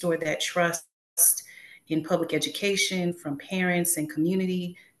will restore that trust in public education from parents and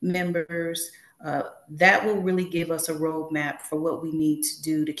community members, that will really give us a roadmap for what we need to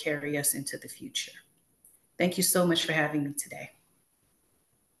do to carry us into the future. Thank you so much for having me today.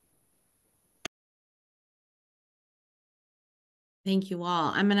 Thank you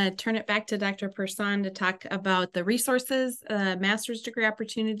all. I'm going to turn it back to Dr. Persohn to talk about the resources, master's degree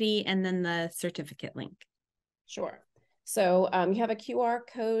opportunity, and then the certificate link. Sure. So you have a QR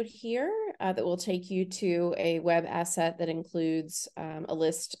code here that will take you to a web asset that includes a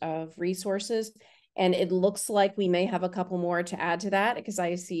list of resources. And it looks like we may have a couple more to add to that, because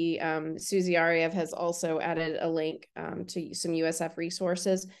I see Susie Ariev has also added a link to some USF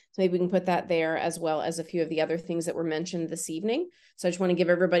resources. So maybe we can put that there, as well as a few of the other things that were mentioned this evening. So I just want to give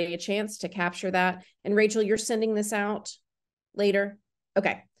everybody a chance to capture that. And Rachel, you're sending this out later?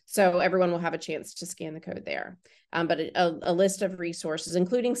 Okay, so everyone will have a chance to scan the code there. But a list of resources,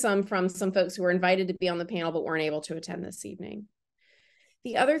 including some from some folks who were invited to be on the panel but weren't able to attend this evening.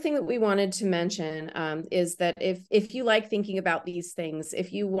 The other thing that we wanted to mention is that if you like thinking about these things,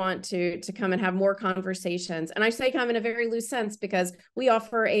 if you want to come and have more conversations, and I say come in a very loose sense because we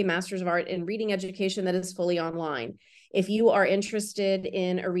offer a Master's of Art in Reading Education that is fully online. If you are interested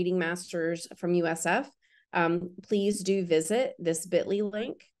in a Reading Master's from USF, please do visit this bit.ly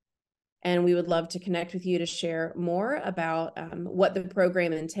link. And we would love to connect with you to share more about what the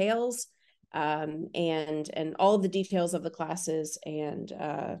program entails, and all of the details of the classes and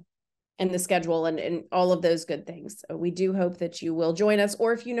the schedule and all of those good things. We do hope that you will join us,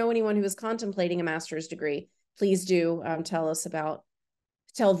 or if you know anyone who is contemplating a master's degree, please do tell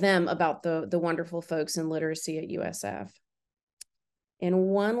them about the wonderful folks in literacy at USF. And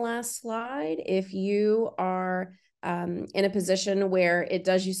one last slide, if you are in a position where it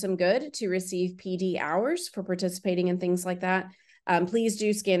does you some good to receive PD hours for participating in things like that, please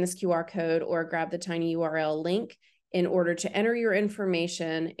do scan this QR code or grab the tiny URL link in order to enter your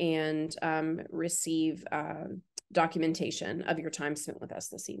information and receive documentation of your time spent with us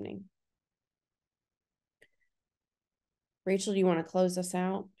this evening. Rachel, do you want to close us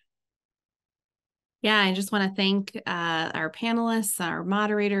out? Yeah, I just want to thank our panelists, our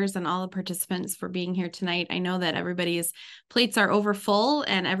moderators, and all the participants for being here tonight. I know that everybody's plates are over full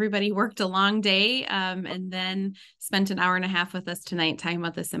and everybody worked a long day and then spent an hour and a half with us tonight talking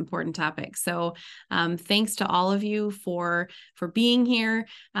about this important topic. So thanks to all of you for being here.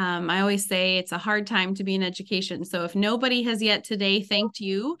 I always say it's a hard time to be in education. So if nobody has yet today thanked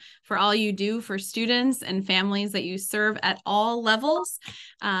you for all you do for students and families that you serve at all levels,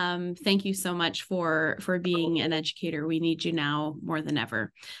 thank you so much for being an educator. We need you now more than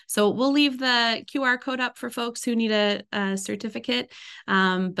ever. So we'll leave the QR code up for folks who need a certificate.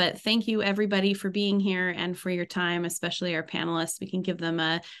 But thank you everybody for being here and for your time, especially our panelists. We can give them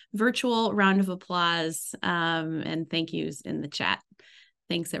a virtual round of applause and thank yous in the chat.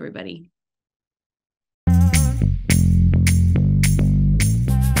 Thanks everybody.